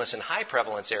usefulness in high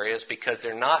prevalence areas because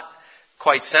they're not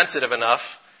quite sensitive enough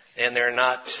and they're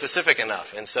not specific enough.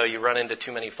 And so you run into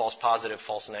too many false positive,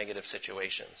 false negative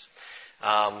situations.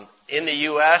 In the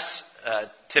U.S.,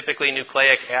 typically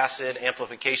nucleic acid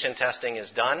amplification testing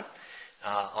is done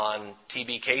on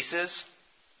TB cases,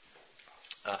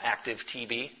 active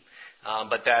TB.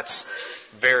 But that's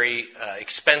very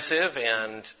expensive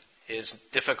and is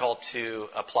difficult to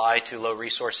apply to low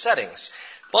resource settings.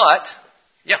 But,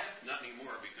 yeah. Not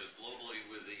anymore, because globally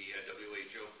with the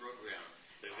WHO program,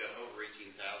 they've got over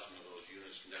 18,000 of those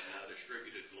units now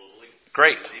distributed globally.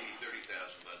 Great. Maybe 30,000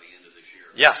 by the end of this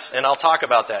year. Yes, and I'll talk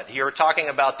about that. You're talking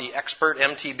about the Expert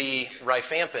MTB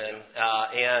rifampin,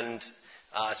 and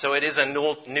so it is a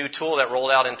new tool that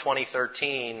rolled out in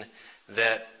 2013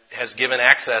 that has given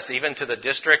access even to the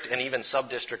district and even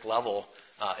sub-district level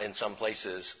in some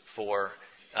places for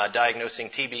diagnosing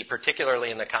TB,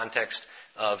 particularly in the context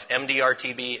of MDR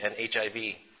TB and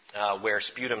HIV, where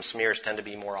sputum smears tend to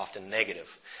be more often negative.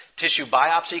 Tissue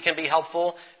biopsy can be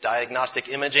helpful. Diagnostic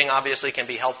imaging obviously can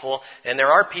be helpful. And there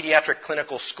are pediatric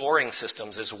clinical scoring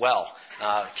systems as well.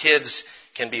 Kids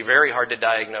can be very hard to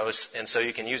diagnose, and so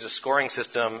you can use a scoring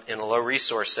system in a low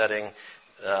resource setting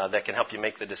that can help you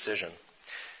make the decision.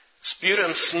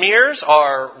 Sputum smears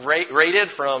are rated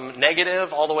from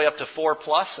negative all the way up to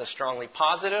 4+, so strongly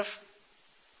positive.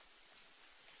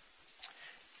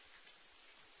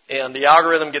 And the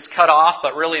algorithm gets cut off,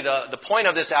 but really the point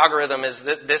of this algorithm is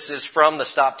that this is from the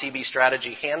Stop TB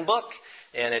Strategy Handbook,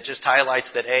 and it just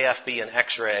highlights that AFB and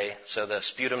X-ray, so the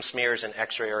sputum smears and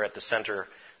X-ray are at the center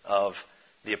of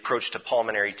the approach to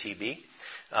pulmonary TB.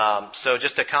 So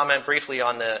just to comment briefly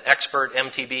on the Expert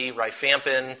MTB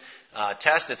rifampin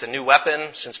test. It's a new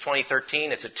weapon since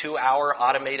 2013. It's a 2-hour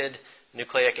automated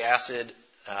nucleic acid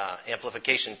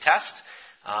amplification test.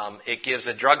 It gives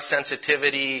a drug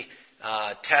sensitivity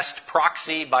test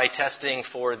proxy by testing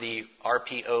for the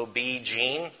RPOB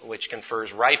gene, which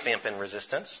confers rifampin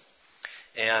resistance.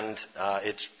 And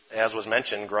it's, as was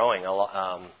mentioned, growing.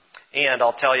 And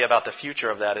I'll tell you about the future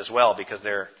of that as well, because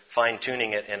they're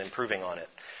fine-tuning it and improving on it.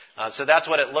 So that's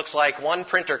what it looks like. One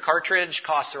printer cartridge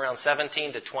costs around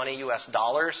 $17 to $20 US,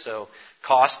 so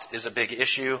cost is a big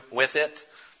issue with it.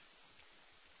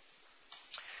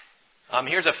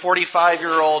 Here's a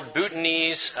 45-year-old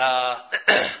Bhutanese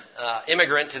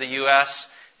immigrant to the U.S.,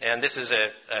 And this is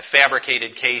a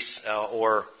fabricated case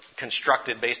or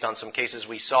constructed based on some cases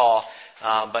we saw.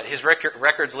 But his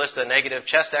records list a negative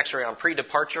chest x-ray on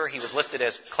pre-departure. He was listed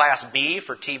as Class B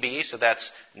for TB, so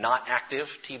that's not active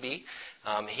TB.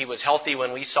 He was healthy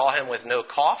when we saw him with no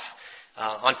cough.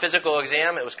 On physical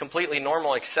exam, it was completely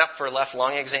normal except for left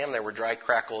lung exam. There were dry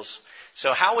crackles.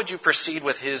 So how would you proceed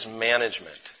with his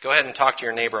management? Go ahead and talk to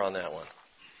your neighbor on that one.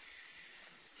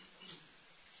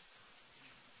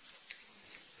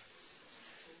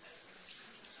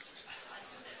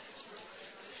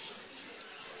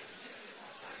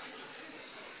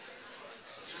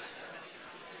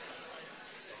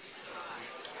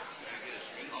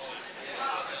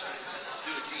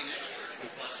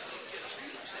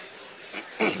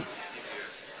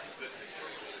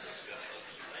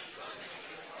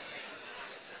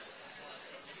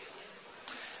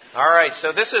 All right,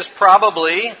 so this is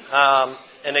probably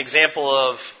an example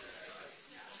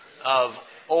of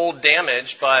old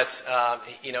damage, but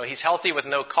he's healthy with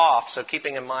no cough. So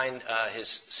keeping in mind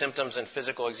his symptoms and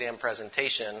physical exam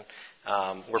presentation,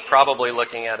 we're probably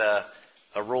looking at a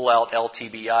rule-out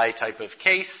LTBI type of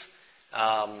case,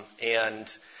 and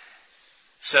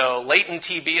so latent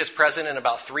TB is present in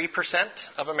about 3%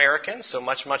 of Americans, so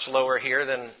much, much lower here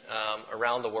than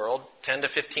around the world. 10 to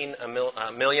 15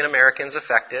 million Americans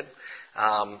affected,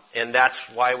 and that's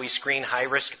why we screen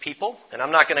high-risk people. And I'm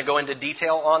not going to go into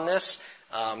detail on this.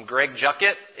 Greg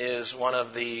Juckett is one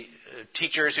of the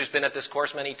teachers who's been at this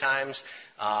course many times,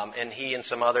 and he and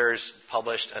some others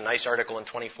published a nice article in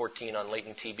 2014 on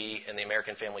latent TB in the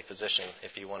American Family Physician,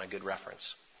 if you want a good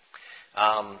reference.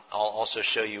 I'll also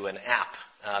show you an app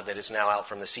that is now out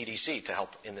from the CDC to help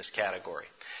in this category.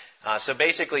 So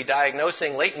basically,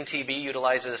 diagnosing latent TB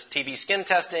utilizes TB skin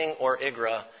testing or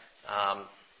IGRA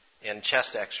and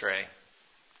chest x-ray.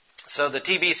 So the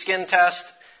TB skin test,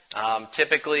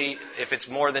 typically, if it's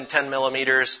more than 10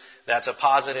 millimeters, that's a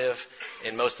positive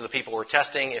in most of the people we're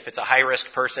testing. If it's a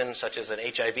high-risk person, such as an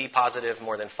HIV positive,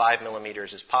 more than 5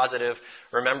 millimeters is positive.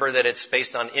 Remember that it's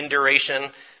based on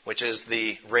induration, which is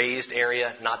the raised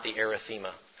area, not the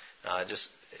erythema, just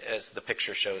as the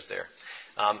picture shows there.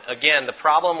 Again, the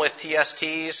problem with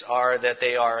TSTs are that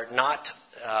they are not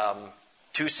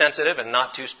too sensitive and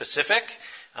not too specific.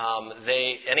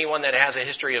 Anyone that has a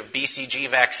history of BCG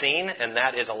vaccine, and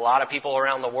that is a lot of people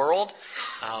around the world,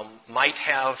 might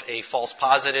have a false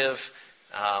positive,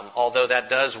 although that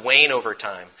does wane over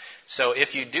time. So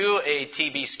if you do a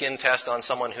TB skin test on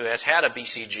someone who has had a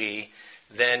BCG,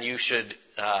 then you should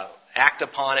act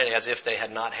upon it as if they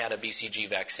had not had a BCG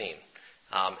vaccine.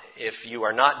 If you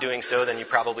are not doing so, then you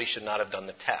probably should not have done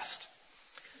the test.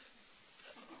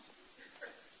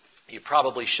 You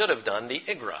probably should have done the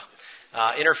IGRA.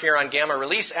 Interferon gamma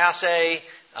release assay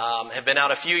have been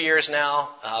out a few years now.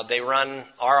 They run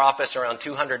our office around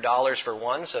 $200 for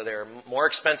one, so they're more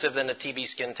expensive than the TB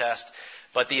skin test.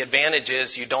 But the advantage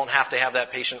is you don't have to have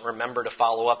that patient remember to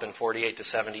follow up in 48 to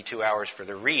 72 hours for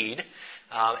the read.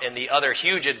 And the other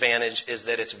huge advantage is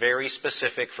that it's very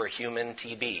specific for human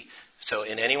TB. So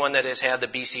in anyone that has had the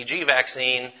BCG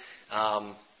vaccine,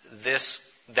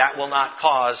 that will not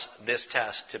cause this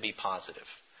test to be positive.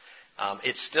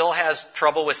 It still has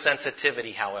trouble with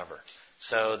sensitivity, however.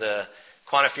 So the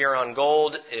quantiferon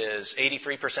gold is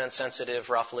 83% sensitive,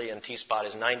 roughly, and T-spot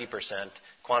is 90%.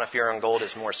 Quantiferon gold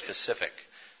is more specific.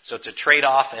 So it's a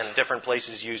trade-off, and different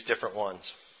places use different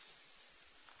ones.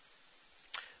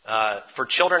 For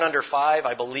children under 5,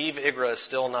 I believe IGRA is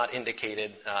still not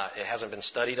indicated. It hasn't been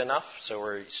studied enough, so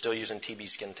we're still using TB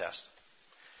skin test.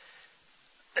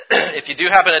 If you do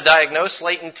happen to diagnose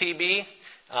latent TB,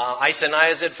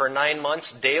 isoniazid for 9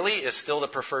 months daily is still the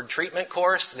preferred treatment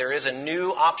course. There is a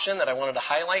new option that I wanted to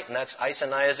highlight, and that's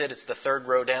isoniazid. It's the third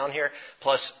row down here,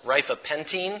 plus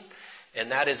rifapentine,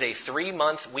 and that is a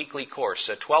 3-month weekly course.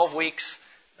 So 12 weeks,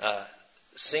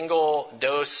 single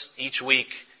dose each week,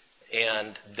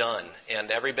 and done. And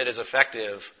every bit as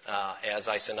effective as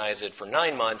isoniazid for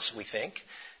 9 months, we think.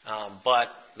 But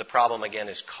the problem, again,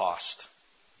 is cost.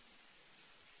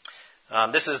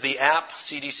 This is the app,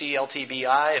 CDC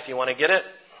LTBI, if you want to get it.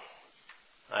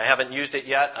 I haven't used it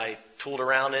yet. I tooled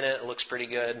around in it. It looks pretty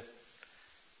good.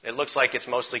 It looks like it's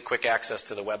mostly quick access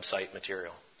to the website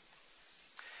material.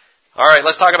 All right,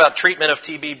 let's talk about treatment of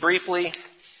TB briefly.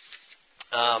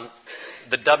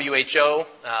 The WHO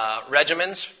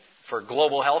regimens for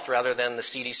global health rather than the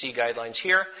CDC guidelines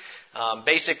here.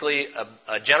 Basically,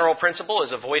 a general principle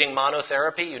is avoiding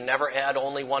monotherapy. You never add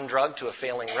only one drug to a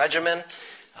failing regimen.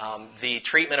 The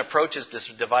treatment approach is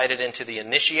divided into the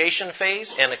initiation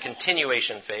phase and a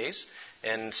continuation phase.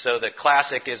 And so the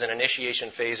classic is an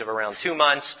initiation phase of around 2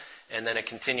 months and then a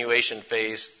continuation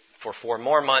phase for 4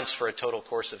 more months for a total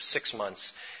course of 6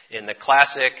 months in the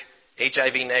classic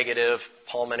HIV-negative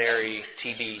pulmonary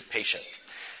TB patient.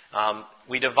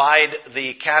 We divide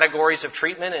the categories of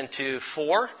treatment into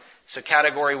 4. So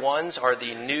category 1s are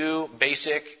the new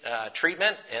basic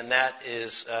treatment, and that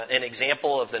is an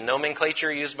example of the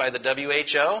nomenclature used by the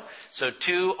WHO. So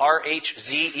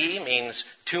 2-RHZE means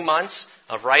 2 months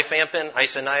of rifampin,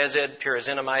 isoniazid,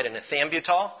 pyrazinamide, and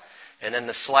ethambutol. And then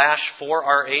the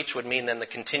 /4RH would mean then the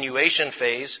continuation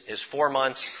phase is 4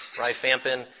 months,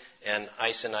 rifampin, and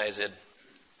isoniazid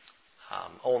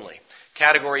only.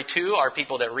 Category 2 are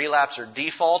people that relapse or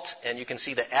default, and you can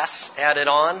see the S added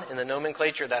on in the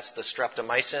nomenclature. That's the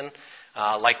streptomycin,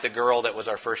 like the girl that was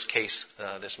our first case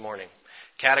this morning.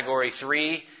 Category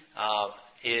 3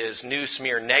 is new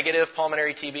smear negative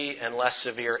pulmonary TB and less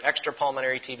severe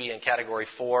extrapulmonary TB, and category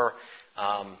 4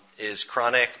 is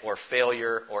chronic or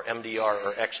failure or MDR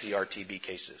or XDR TB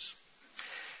cases.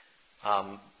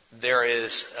 There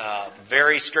is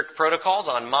very strict protocols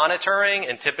on monitoring,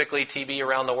 and typically TB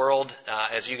around the world,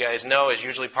 as you guys know, is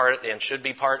usually part and should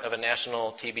be part of a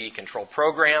national TB control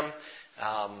program.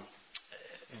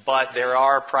 But there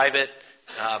are private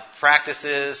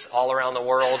practices all around the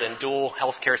world in dual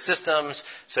healthcare systems,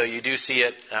 so you do see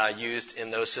it used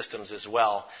in those systems as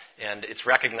well. And it's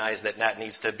recognized that that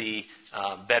needs to be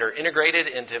better integrated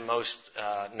into most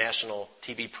national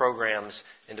TB programs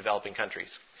in developing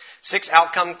countries. 6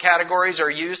 outcome categories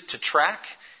are used to track,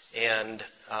 and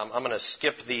I'm going to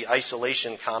skip the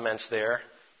isolation comments there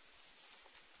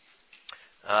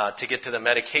to get to the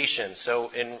medication. So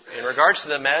in regards to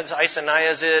the meds,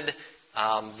 isoniazid,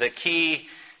 the key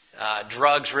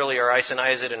drugs really are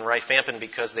isoniazid and rifampin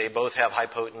because they both have high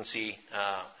potency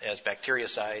as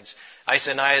bactericides.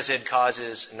 Isoniazid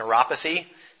causes neuropathy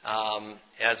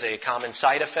as a common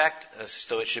side effect,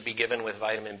 so it should be given with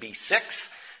vitamin B6.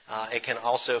 It can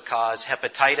also cause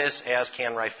hepatitis, as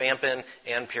can rifampin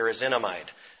and pyrazinamide.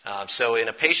 So in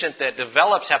a patient that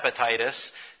develops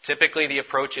hepatitis, typically the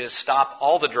approach is stop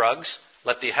all the drugs,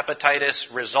 let the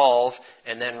hepatitis resolve,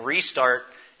 and then restart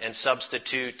and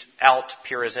substitute out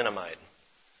pyrazinamide.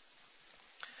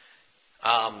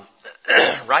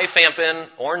 Rifampin,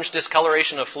 orange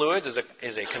discoloration of fluids,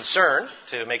 is a concern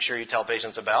to make sure you tell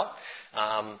patients about.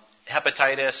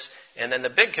 Hepatitis, and then the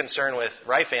big concern with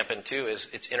rifampin, too, is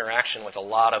its interaction with a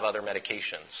lot of other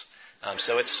medications.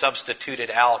 So it's substituted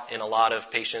out in a lot of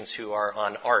patients who are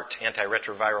on ART,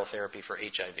 antiretroviral therapy for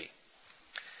HIV.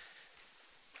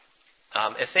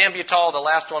 Ethambutol, the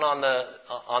last one on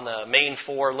the main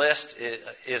 4 list,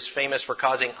 is famous for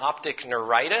causing optic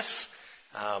neuritis.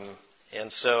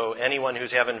 And so anyone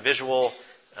who's having visual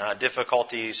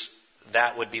difficulties,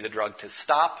 that would be the drug to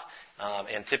stop.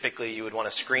 And typically you would want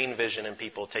to screen vision in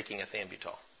people taking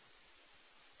ethambutol.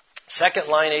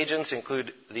 Second-line agents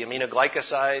include the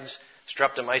aminoglycosides,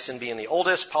 streptomycin being the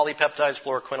oldest, polypeptides,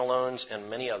 fluoroquinolones, and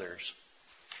many others.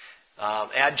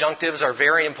 Adjunctives are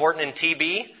very important in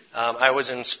TB. I was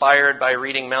inspired by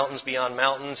reading Mountains Beyond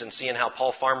Mountains and seeing how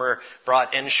Paul Farmer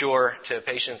brought Ensure to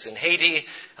patients in Haiti.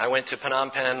 I went to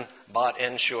Phnom Penh, bought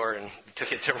Ensure, and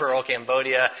took it to rural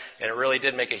Cambodia, and it really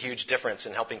did make a huge difference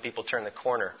in helping people turn the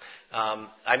corner.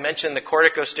 I mentioned the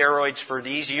corticosteroids for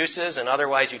these uses, and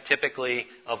otherwise you typically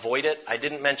avoid it. I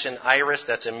didn't mention IRIS,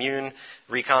 that's immune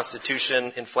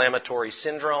reconstitution inflammatory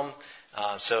syndrome,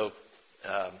 so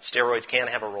steroids can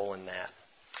have a role in that.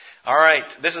 All right,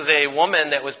 this is a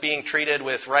woman that was being treated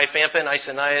with rifampin,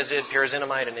 isoniazid,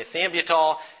 pyrazinamide, and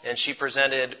ethambutol, and she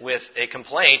presented with a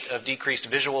complaint of decreased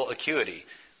visual acuity.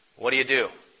 What do?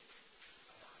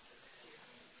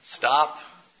 Stop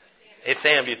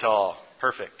ethambutol.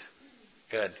 Perfect.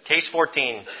 Good. Case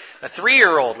 14. A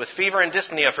 3-year-old with fever and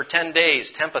dyspnea for 10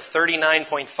 days, temp of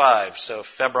 39.5, so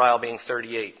febrile being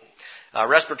 38.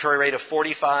 Respiratory rate of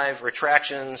 45,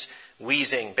 retractions,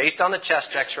 wheezing. Based on the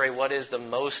chest x-ray, what is the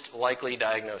most likely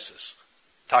diagnosis?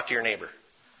 Talk to your neighbor.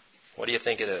 What do you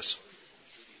think it is?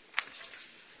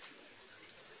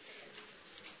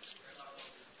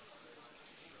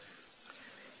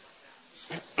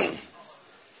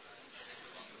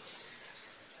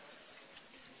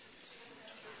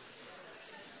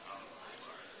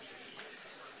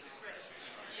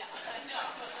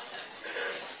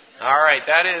 All right,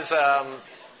 that is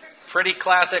pretty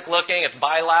classic looking. It's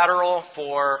bilateral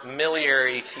for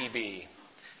miliary TB.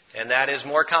 And that is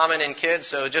more common in kids.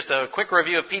 So just a quick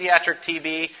review of pediatric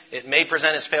TB. It may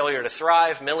present as failure to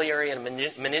thrive. Miliary and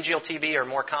meningeal TB are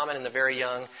more common in the very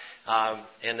young.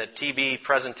 And the TB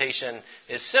presentation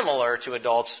is similar to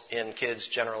adults in kids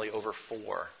generally over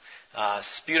 4.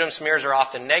 Sputum smears are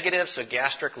often negative, so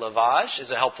gastric lavage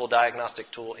is a helpful diagnostic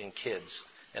tool in kids.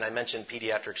 And I mentioned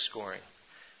pediatric scoring.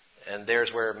 And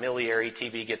there's where miliary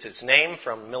TB gets its name,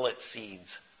 from millet seeds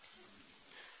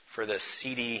for the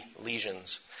seedy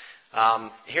lesions.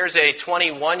 Here's a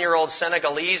 21-year-old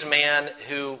Senegalese man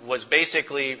who was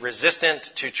basically resistant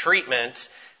to treatment,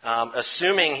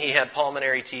 assuming he had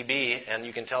pulmonary TB, and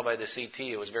you can tell by the CT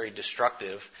it was very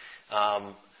destructive.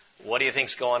 What do you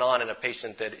think's going on in a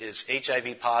patient that is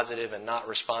HIV positive and not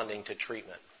responding to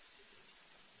treatment?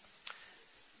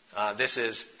 This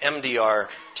is MDR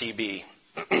TB.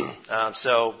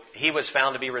 So he was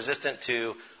found to be resistant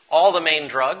to all the main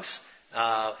drugs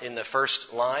in the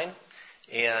first line,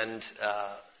 and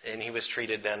he was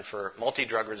treated then for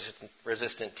multi-drug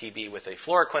resistant TB with a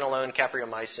fluoroquinolone,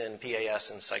 capreomycin,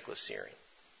 PAS, and cycloserine.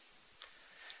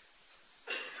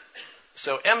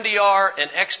 So MDR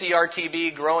and XDR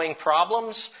TB, growing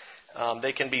problems.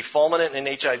 They can be fulminant in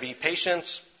HIV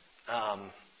patients,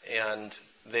 and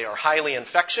they are highly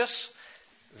infectious.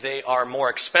 They are more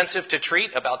expensive to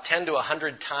treat, about 10 to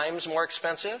 100 times more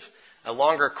expensive. A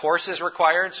longer course is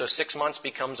required, so 6 months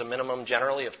becomes a minimum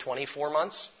generally of 24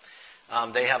 months.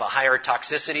 They have a higher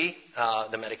toxicity,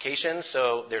 the medications,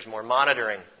 so there's more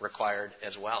monitoring required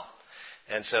as well.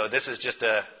 And so this is just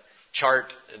a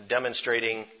chart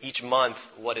demonstrating each month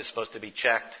what is supposed to be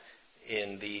checked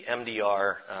in the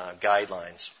MDR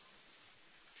guidelines.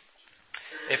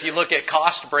 If you look at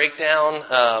cost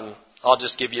breakdown, I'll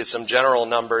just give you some general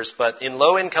numbers, but in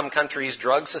low-income countries,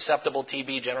 drug-susceptible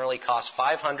TB generally costs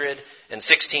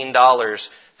 $516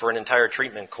 for an entire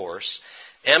treatment course.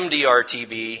 MDR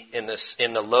TB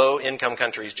in the low-income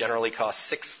countries generally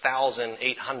costs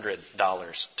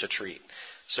 $6,800 to treat.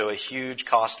 So a huge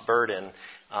cost burden,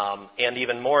 and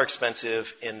even more expensive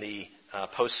in the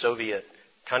post-Soviet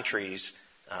countries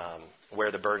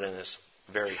where the burden is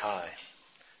very high.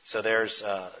 So there's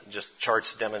just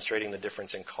charts demonstrating the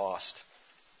difference in cost.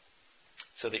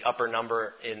 So the upper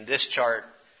number in this chart,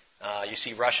 you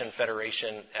see Russian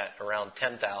Federation at around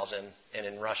 $10,000, and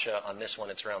in Russia on this one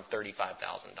it's around $35,000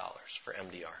 for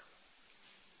MDR.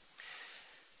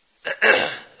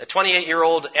 A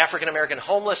 28-year-old African-American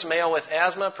homeless male with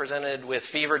asthma presented with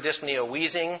fever, dyspnea,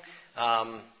 wheezing.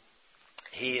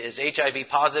 He is HIV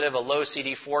positive, a low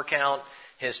CD4 count.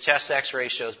 His chest x-ray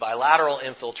shows bilateral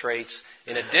infiltrates.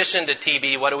 In addition to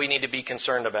TB, what do we need to be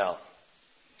concerned about?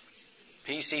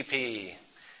 PCP.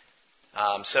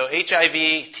 So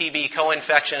HIV-TB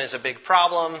co-infection is a big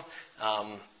problem.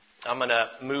 I'm going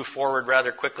to move forward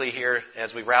rather quickly here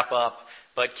as we wrap up.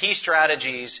 But key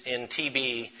strategies in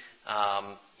TB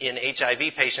in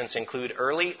HIV patients include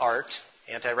early ART,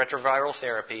 antiretroviral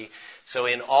therapy. So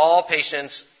in all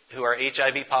patients who are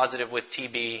HIV positive with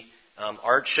TB,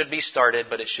 ART should be started,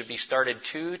 but it should be started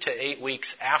 2 to 8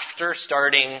 weeks after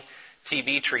starting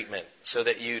TB treatment so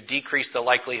that you decrease the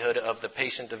likelihood of the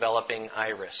patient developing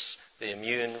IRIS, the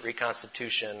immune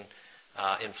reconstitution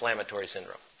inflammatory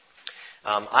syndrome.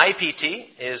 IPT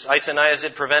is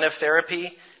isoniazid preventive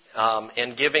therapy,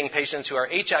 and giving patients who are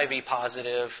HIV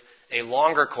positive a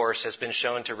longer course has been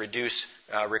shown to reduce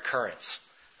recurrence.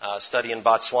 A study in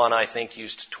Botswana, I think,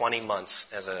 used 20 months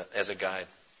as a guide.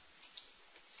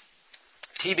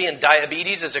 TB and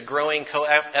diabetes is a growing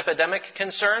co-epidemic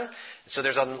concern. So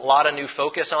there's a lot of new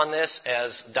focus on this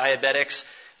as diabetics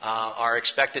are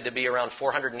expected to be around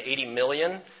 480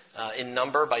 million in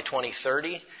number by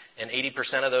 2030, and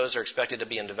 80% of those are expected to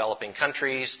be in developing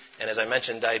countries. And as I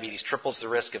mentioned, diabetes triples the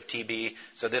risk of TB,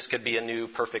 so this could be a new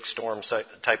perfect storm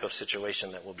type of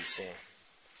situation that we'll be seeing.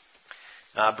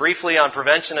 Briefly on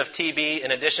prevention of TB,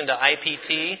 in addition to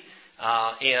IPT,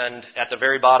 and at the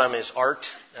very bottom is ART,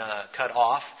 cut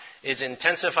off, is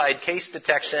intensified case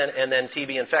detection and then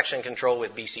TB infection control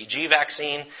with BCG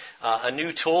vaccine. A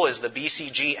new tool is the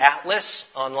BCG Atlas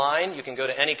online. You can go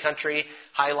to any country,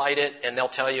 highlight it, and they'll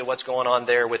tell you what's going on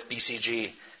there with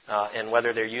BCG and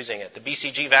whether they're using it. The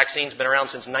BCG vaccine's been around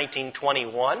since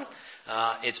 1921.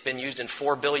 It's been used in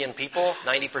 4 billion people.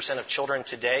 90% of children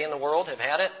today in the world have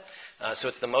had it. So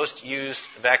it's the most used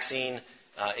vaccine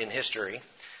in history.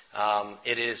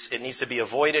 It needs to be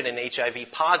avoided in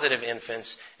HIV-positive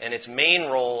infants, and its main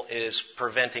role is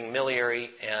preventing miliary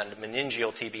and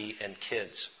meningeal TB in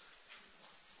kids.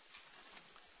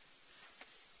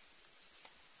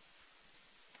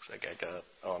 Looks like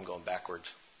I'm going backwards.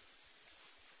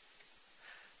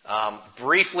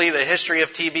 Briefly, the history of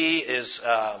TB is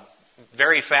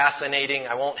very fascinating.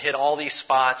 I won't hit all these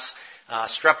spots.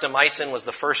 Streptomycin was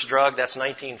the first drug. That's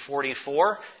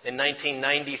 1944. In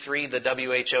 1993, the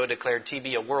WHO declared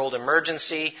TB a world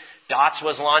emergency. DOTS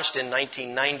was launched in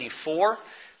 1994.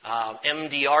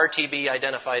 MDR-TB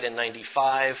identified in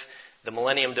 95. The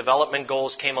Millennium Development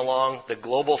Goals came along. The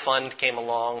Global Fund came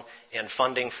along. And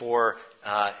funding for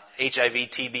HIV,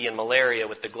 TB, and malaria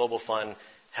with the Global Fund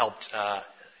helped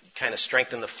kind of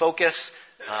strengthen the focus.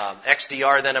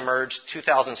 XDR then emerged.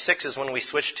 2006 is when we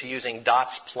switched to using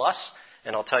DOTS Plus,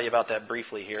 and I'll tell you about that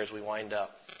briefly here as we wind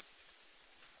up.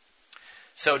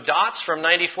 So DOTS from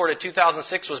 94 to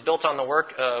 2006 was built on the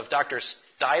work of Dr.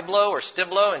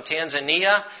 Stiblo in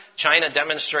Tanzania. China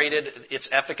demonstrated its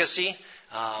efficacy,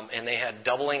 and they had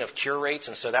doubling of cure rates,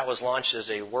 and so that was launched as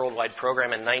a worldwide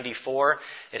program in 94.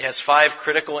 It has 5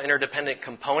 critical interdependent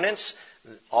components.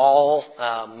 All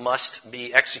must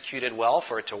be executed well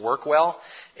for it to work well.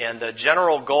 And the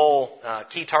general goal,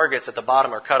 key targets at the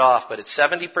bottom are cut off, but it's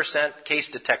 70% case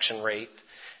detection rate,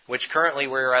 which currently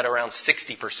we're at around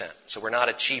 60%. So we're not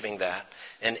achieving that.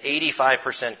 And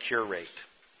 85% cure rate.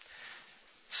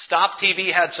 Stop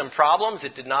TB had some problems.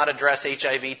 It did not address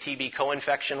HIV-TB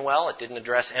co-infection well. It didn't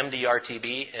address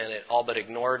MDR-TB, and it all but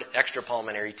ignored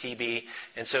extrapulmonary TB.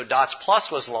 And so DOTS Plus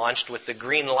was launched with the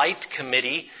Green Light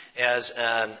Committee as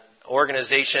an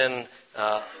organization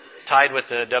tied with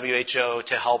the WHO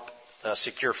to help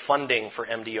secure funding for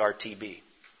MDR-TB.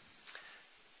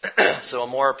 So a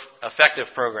more effective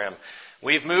program.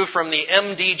 We've moved from the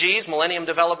MDGs, Millennium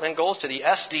Development Goals, to the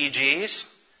SDGs.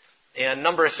 And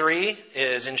number 3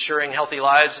 is ensuring healthy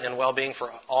lives and well-being for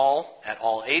all at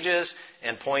all ages.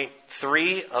 And point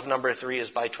 3 of number 3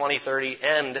 is by 2030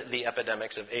 end the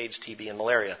epidemics of AIDS, TB, and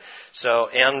malaria. So,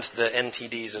 and the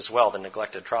NTDs as well, the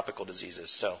neglected tropical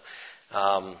diseases. So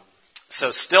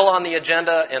still on the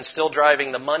agenda and still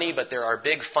driving the money, but there are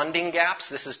big funding gaps.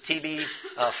 This is TB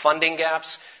funding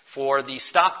gaps. For the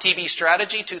Stop TB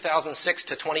strategy, 2006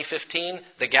 to 2015,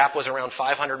 the gap was around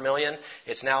 $500 million.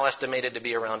 It's now estimated to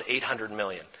be around $800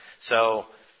 million. So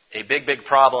a big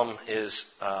problem is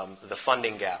the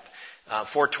funding gap.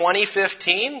 For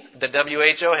 2015, the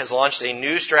WHO has launched a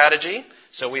new strategy.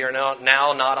 So we are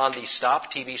now not on the Stop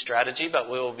TB strategy,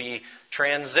 but we will be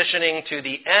transitioning to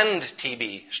the End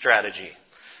TB strategy.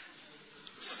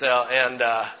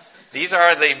 These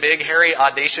are the big, hairy,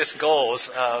 audacious goals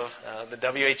of the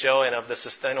WHO and of the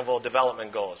Sustainable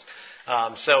Development Goals.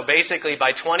 So basically,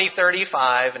 by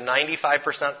 2035,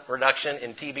 95% reduction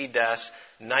in TB deaths,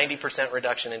 90%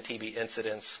 reduction in TB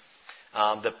incidence.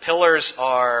 The pillars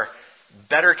are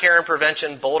better care and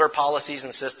prevention, bolder policies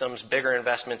and systems, bigger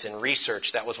investments in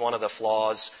research. That was one of the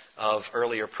flaws of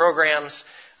earlier programs.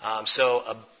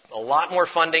 So a lot more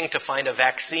funding to find a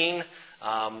vaccine.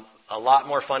 A lot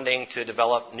more funding to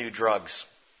develop new drugs.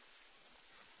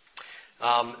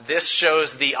 This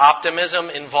shows the optimism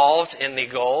involved in the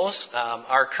goals.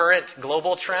 Our current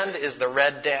global trend is the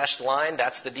red dashed line.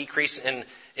 That's the decrease in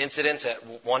incidence at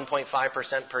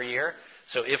 1.5% per year.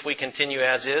 So if we continue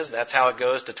as is, that's how it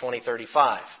goes to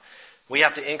 2035. We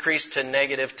have to increase to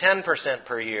negative 10%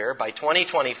 per year by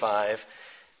 2025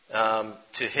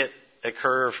 to hit a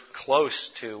curve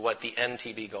close to what the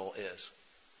NTB goal is.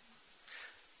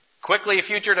 Quickly,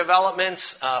 future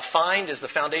developments. FIND is the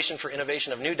Foundation for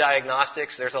Innovation of New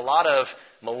Diagnostics. There's a lot of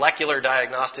molecular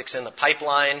diagnostics in the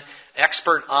pipeline.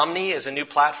 Expert Omni is a new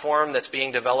platform that's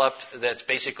being developed that's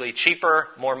basically cheaper,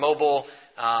 more mobile,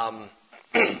 and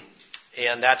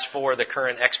that's for the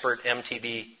current Expert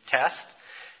MTB test.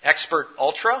 Expert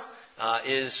Ultra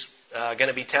is going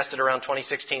to be tested around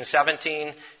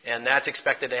 2016-17, and that's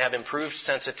expected to have improved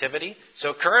sensitivity.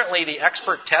 So currently, the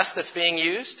Expert test that's being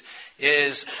used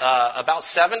is about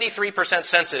 73%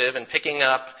 sensitive in picking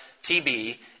up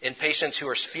TB in patients who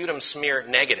are sputum smear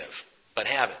negative, but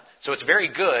have it. So it's very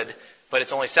good, but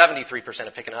it's only 73%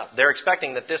 at picking it up. They're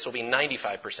expecting that this will be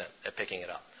 95% at picking it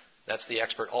up. That's the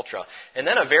Expert Ultra. And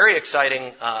then a very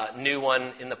exciting new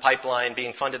one in the pipeline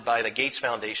being funded by the Gates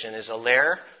Foundation is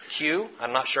Alair Q.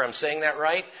 I'm not sure I'm saying that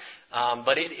right.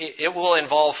 But it will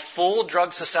involve full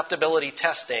drug susceptibility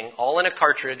testing, all in a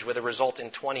cartridge with a result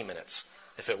in 20 minutes,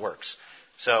 if it works.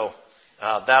 So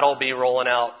that'll be rolling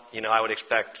out, I would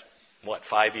expect,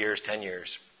 5 years, 10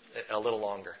 years, a little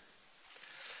longer.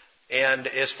 And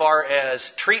as far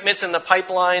as treatments in the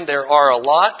pipeline, there are a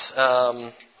lot.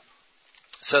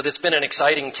 So it's been an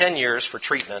exciting 10 years for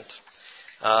treatment.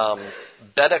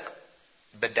 Bedaquiline,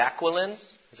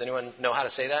 does anyone know how to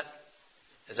say that?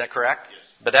 Is that correct?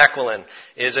 Yes. Bedaquiline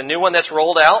is a new one that's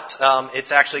rolled out.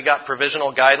 It's actually got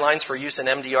provisional guidelines for use in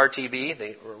MDR-TB.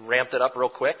 They ramped it up real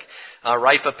quick.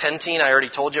 Rifapentine, I already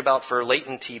told you about for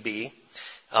latent TB.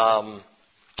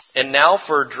 And now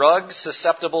for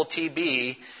drug-susceptible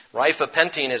TB,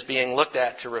 rifapentine is being looked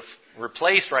at to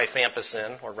replace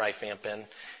rifampicin, or rifampin,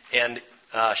 and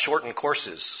shorten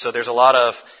courses. So there's a lot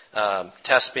of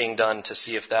tests being done to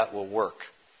see if that will work.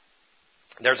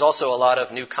 There's also a lot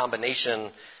of new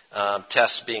combination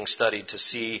tests being studied to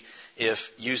see if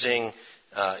using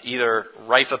either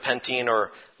rifapentine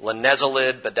or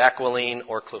linezolid, bedaquiline,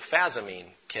 or clofazimine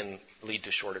can lead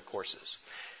to shorter courses.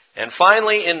 And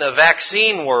finally, in the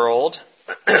vaccine world,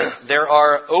 there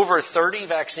are over 30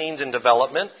 vaccines in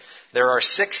development. There are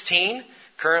 16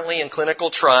 currently in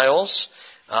clinical trials.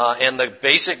 And the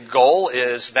basic goal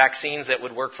is vaccines that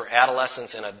would work for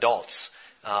adolescents and adults,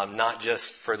 not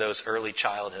just for those early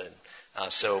childhood.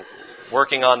 So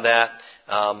working on that.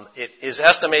 It is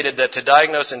estimated that to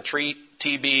diagnose and treat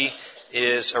TB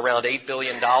is around $8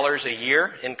 billion a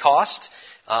year in cost.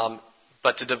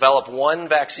 But to develop one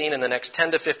vaccine in the next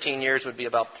 10 to 15 years would be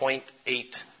about 0.8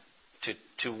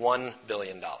 to $1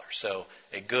 billion. So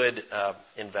a good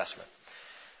investment.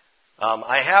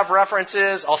 I have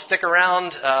references. I'll stick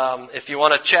around if you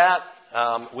want to chat.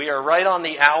 We are right on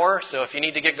the hour, so if you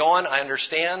need to get going, I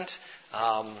understand.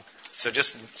 So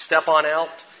just step on out.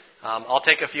 I'll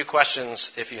take a few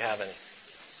questions if you have any.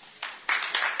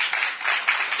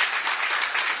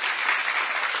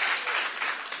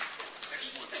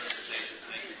 Excellent presentation.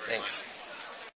 Thank you very much. Thanks.